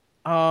that,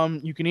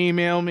 you can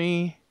email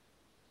me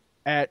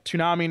at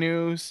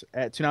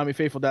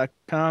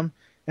ToonamiNews@ToonamiFaithful.com.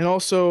 And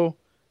also,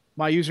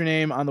 my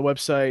username on the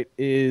website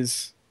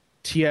is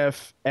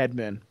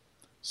TFAdmin.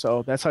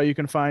 So that's how you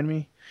can find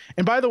me.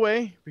 And by the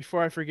way,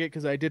 before I forget,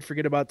 because I did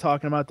forget about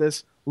talking about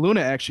this,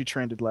 Luna actually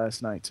trended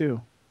last night,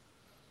 too.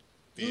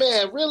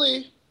 Man,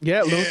 really?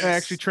 Yeah, Yes. Luna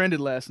actually trended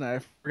last night. I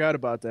forgot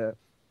about that.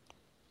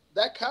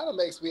 That kind of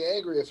makes me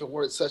angry if it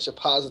weren't such a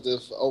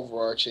positive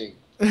overarching.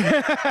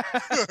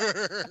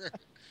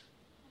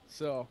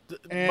 So, By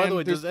and the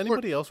way, there's does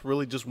anybody else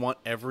really just want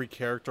every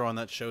character on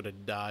that show to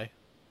die?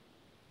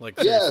 Like,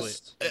 seriously.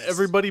 Yes.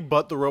 Everybody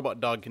but the robot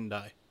dog can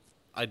die.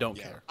 I don't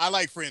Yeah. care. I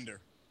like Friender.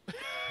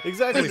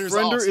 Exactly. Frender's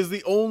Friender awesome. is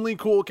the only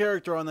cool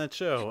character on that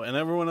show, and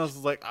everyone else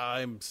is like,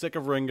 I'm sick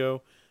of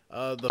Ringo.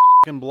 The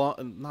fucking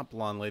blonde, not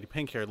blonde lady,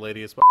 pink-haired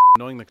lady is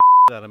annoying the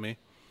out of me.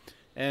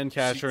 And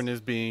Cashern is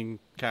being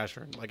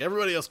Cashern. Like,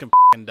 everybody else can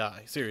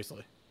die.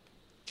 Seriously.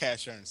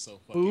 Cash Earn's so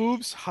fucking.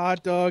 boobs,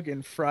 hot dog,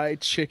 and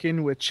fried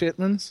chicken with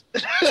chitlins.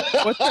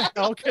 What the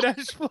hell,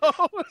 Kadesh Flow?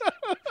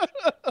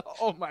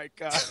 Oh my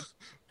god.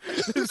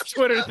 This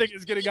Twitter thing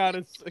is getting out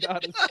of sight.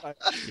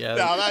 Yeah.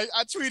 No,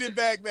 I tweeted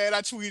back, man.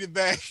 I tweeted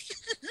back.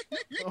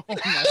 Oh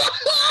my.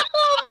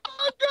 Oh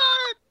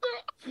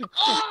God.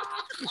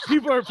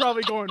 People are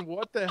probably going,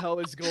 what the hell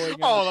is going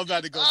Oh, on? I'm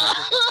about to go back.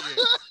 And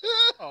look.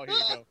 Oh, here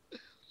you go.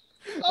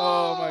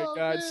 Oh my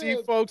god. See,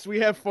 man. folks, we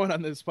have fun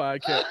on this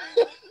podcast.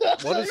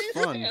 What is He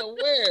fun? said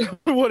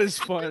where? What is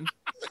fun?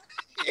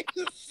 He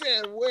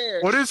said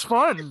where? What is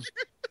fun?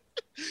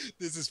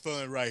 This is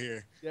fun right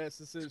here. Yes,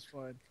 this is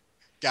fun.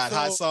 Got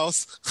hot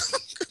sauce.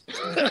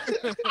 I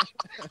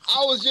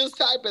was just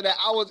typing that.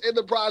 I was in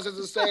the process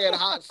of saying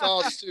hot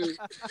sauce too.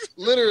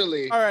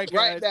 Literally. All right,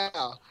 right guys. now.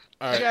 All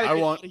right, gotta I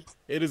get- want.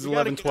 It is we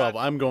gotta 11:12. get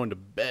I'm going to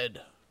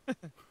bed.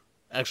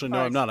 Actually, no,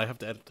 All right. I'm not. I have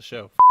to edit the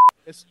show.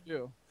 Yes, you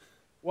do.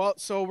 Well,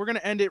 so we're gonna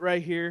end it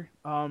right here.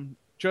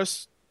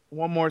 Just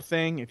one more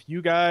thing. If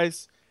you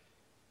guys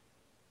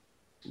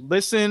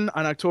listen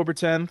on October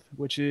 10th,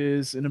 which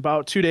is in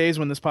about 2 days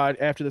when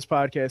after this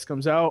podcast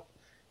comes out,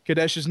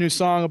 Kadesh's new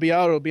song will be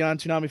out. It'll be on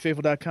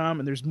ToonamiFaithful.com,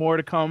 and there's more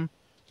to come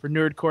for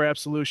Nerdcore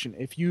Absolution.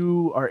 If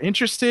you are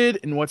interested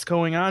in what's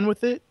going on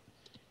with it,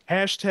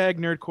 hashtag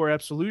Nerdcore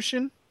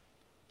Absolution.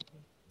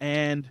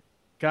 And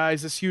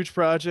guys, this huge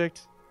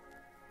project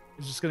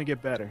is just gonna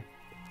get better.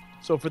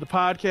 So for the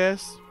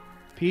podcast,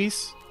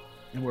 peace,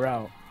 and we're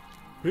out.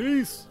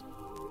 Peace.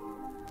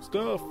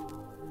 Stuff.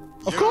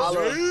 Of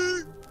course. Yeah.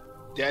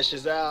 Dash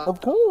is out. Of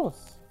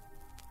course.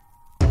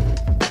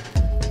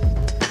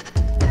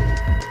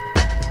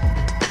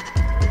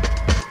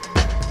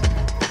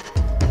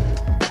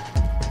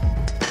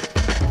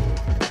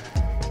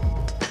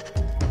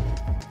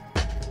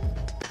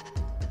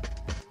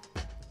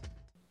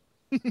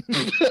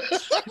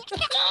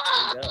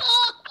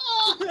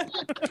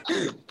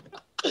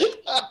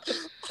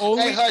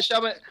 Only Hey, Hush,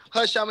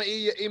 I'm gonna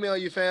email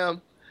you,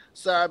 fam.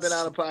 Sorry, I've been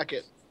out of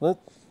pocket. Let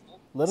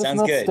us Sounds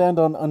not good. stand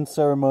on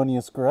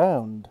unceremonious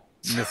ground,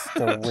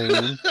 Mr.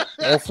 Wayne.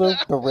 Also,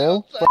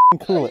 Darrell,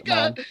 fucking cool it,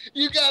 man.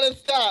 You gotta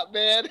stop,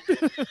 man.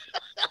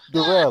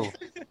 Darrell,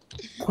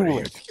 cool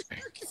it.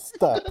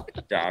 Stop.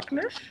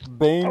 Darkness?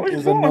 Bane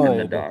is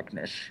annoyed.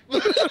 darkness.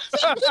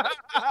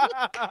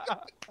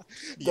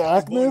 Yeah, I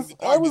was born in the Darkness?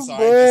 I was darkness, all right. That's the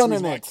born in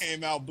reason why I it.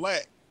 came out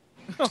black.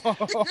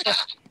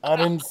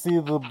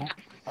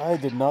 I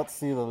did not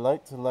see the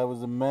light till I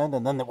was a man,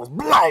 and then it was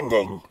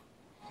blinding.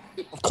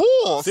 Of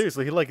course.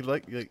 Seriously,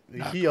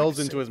 he yells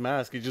into his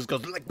mask. He just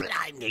goes like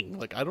blinding.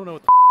 Like, I don't know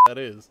what that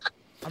is.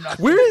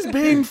 Where is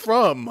Bane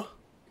from?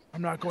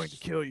 I'm not going to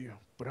kill you,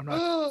 but I'm not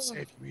going to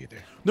save you either.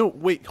 No,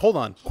 wait, hold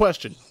on.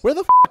 Question: where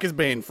the is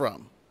Bane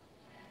from?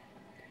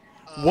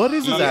 What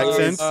is his he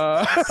accent? is-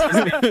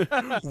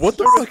 What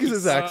the fuck is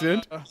his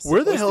accent?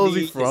 Where the Supposed hell to is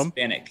he be from?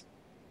 Hispanic.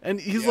 And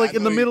he's Yeah, like I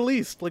in the know he- Middle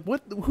East. Like,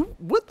 what the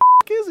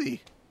is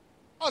he?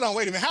 Hold on,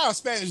 wait a minute. How a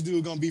Spanish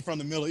dude gonna be from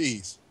the Middle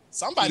East?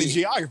 Somebody's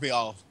geography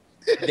off.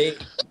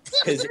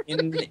 Because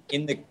in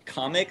the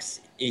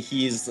comics,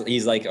 he's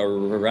like a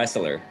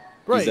wrestler.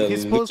 Right, He's a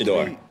he's supposed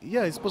luchador. to be.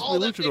 Yeah, he's supposed Oh, to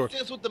be a that luchador. makes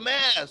sense with the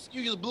mask.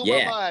 You just blew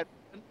Yeah. my mind.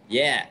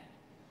 Yeah,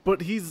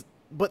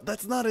 But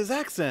that's not his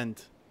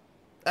accent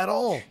at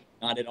all.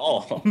 not at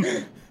all.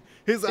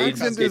 His They accent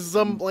just is get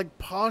some like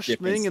posh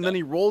different thing, and then stuff.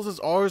 he rolls his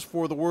R's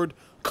for the word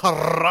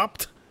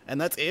corrupt, and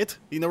that's it.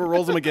 He never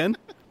rolls them again.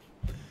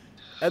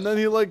 And then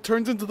he like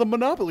turns into the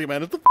Monopoly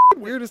Man. It's the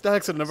weirdest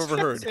accent I've ever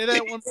heard. Say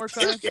that one more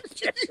time.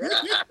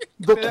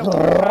 The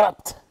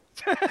corrupt.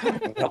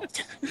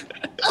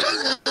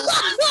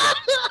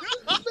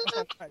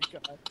 Oh my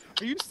god.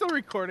 Are you still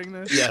recording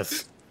this?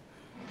 Yes.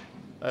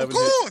 I Of haven't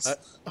hit- course.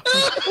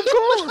 Of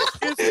course.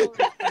 You're still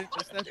recording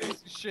this. That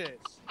piece of shit.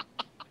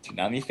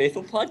 Toonami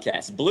Faithful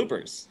Podcast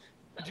bloopers.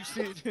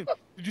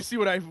 Did you see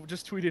what I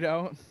just tweeted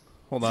out?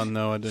 Hold on,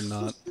 no, I did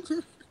not.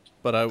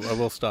 But I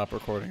will stop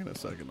recording in a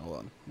second. Hold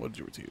on. What did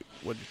you tweet?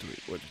 What did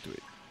you tweet?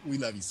 We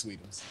love you,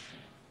 sweetums.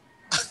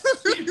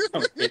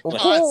 Of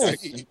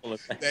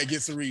course. That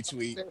gets a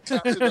retweet.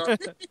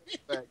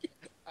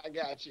 I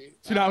got you.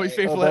 Tsunami All right.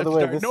 Faithful by the After way,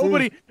 Dark.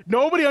 this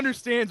Nobody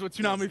understands what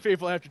Tsunami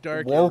Faithful After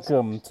Dark is.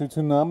 Welcome to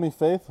Toonami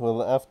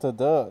Faithful After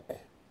Dark.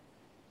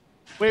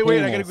 Wait, I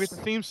gotta Penis. get the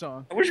theme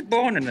song. I was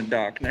born in the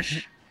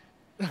darkness.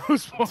 I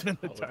was born in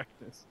the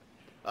darkness.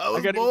 I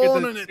was gotta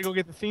born go in get it. go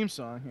get the theme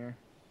song here.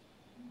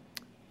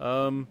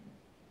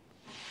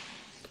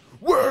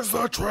 Where's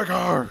the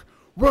trigger?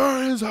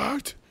 Where is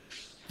it?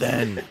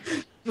 Then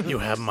you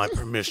have my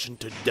permission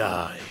to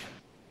die.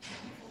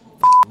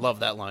 Love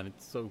that line.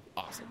 It's so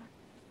awesome.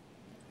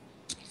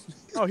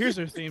 Oh, here's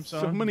their theme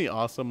song. So many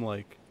awesome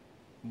like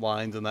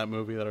lines in that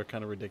movie that are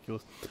kind of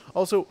ridiculous.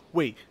 Also,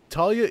 wait,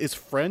 Talia is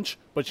French,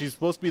 but she's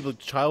supposed to be the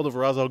child of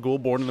Ra's al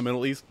Ghul born in the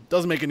Middle East.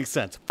 Doesn't make any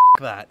sense.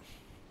 That.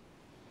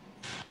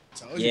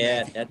 Told you, Yeah,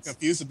 man, people that's-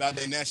 confused about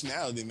their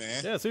nationality,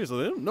 man. Yeah, seriously,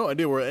 they have no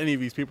idea where any of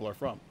these people are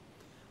from.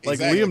 Like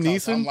Exactly, Liam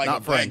 'cause I'm Neeson, like a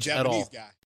not black French at all. Japanese guy.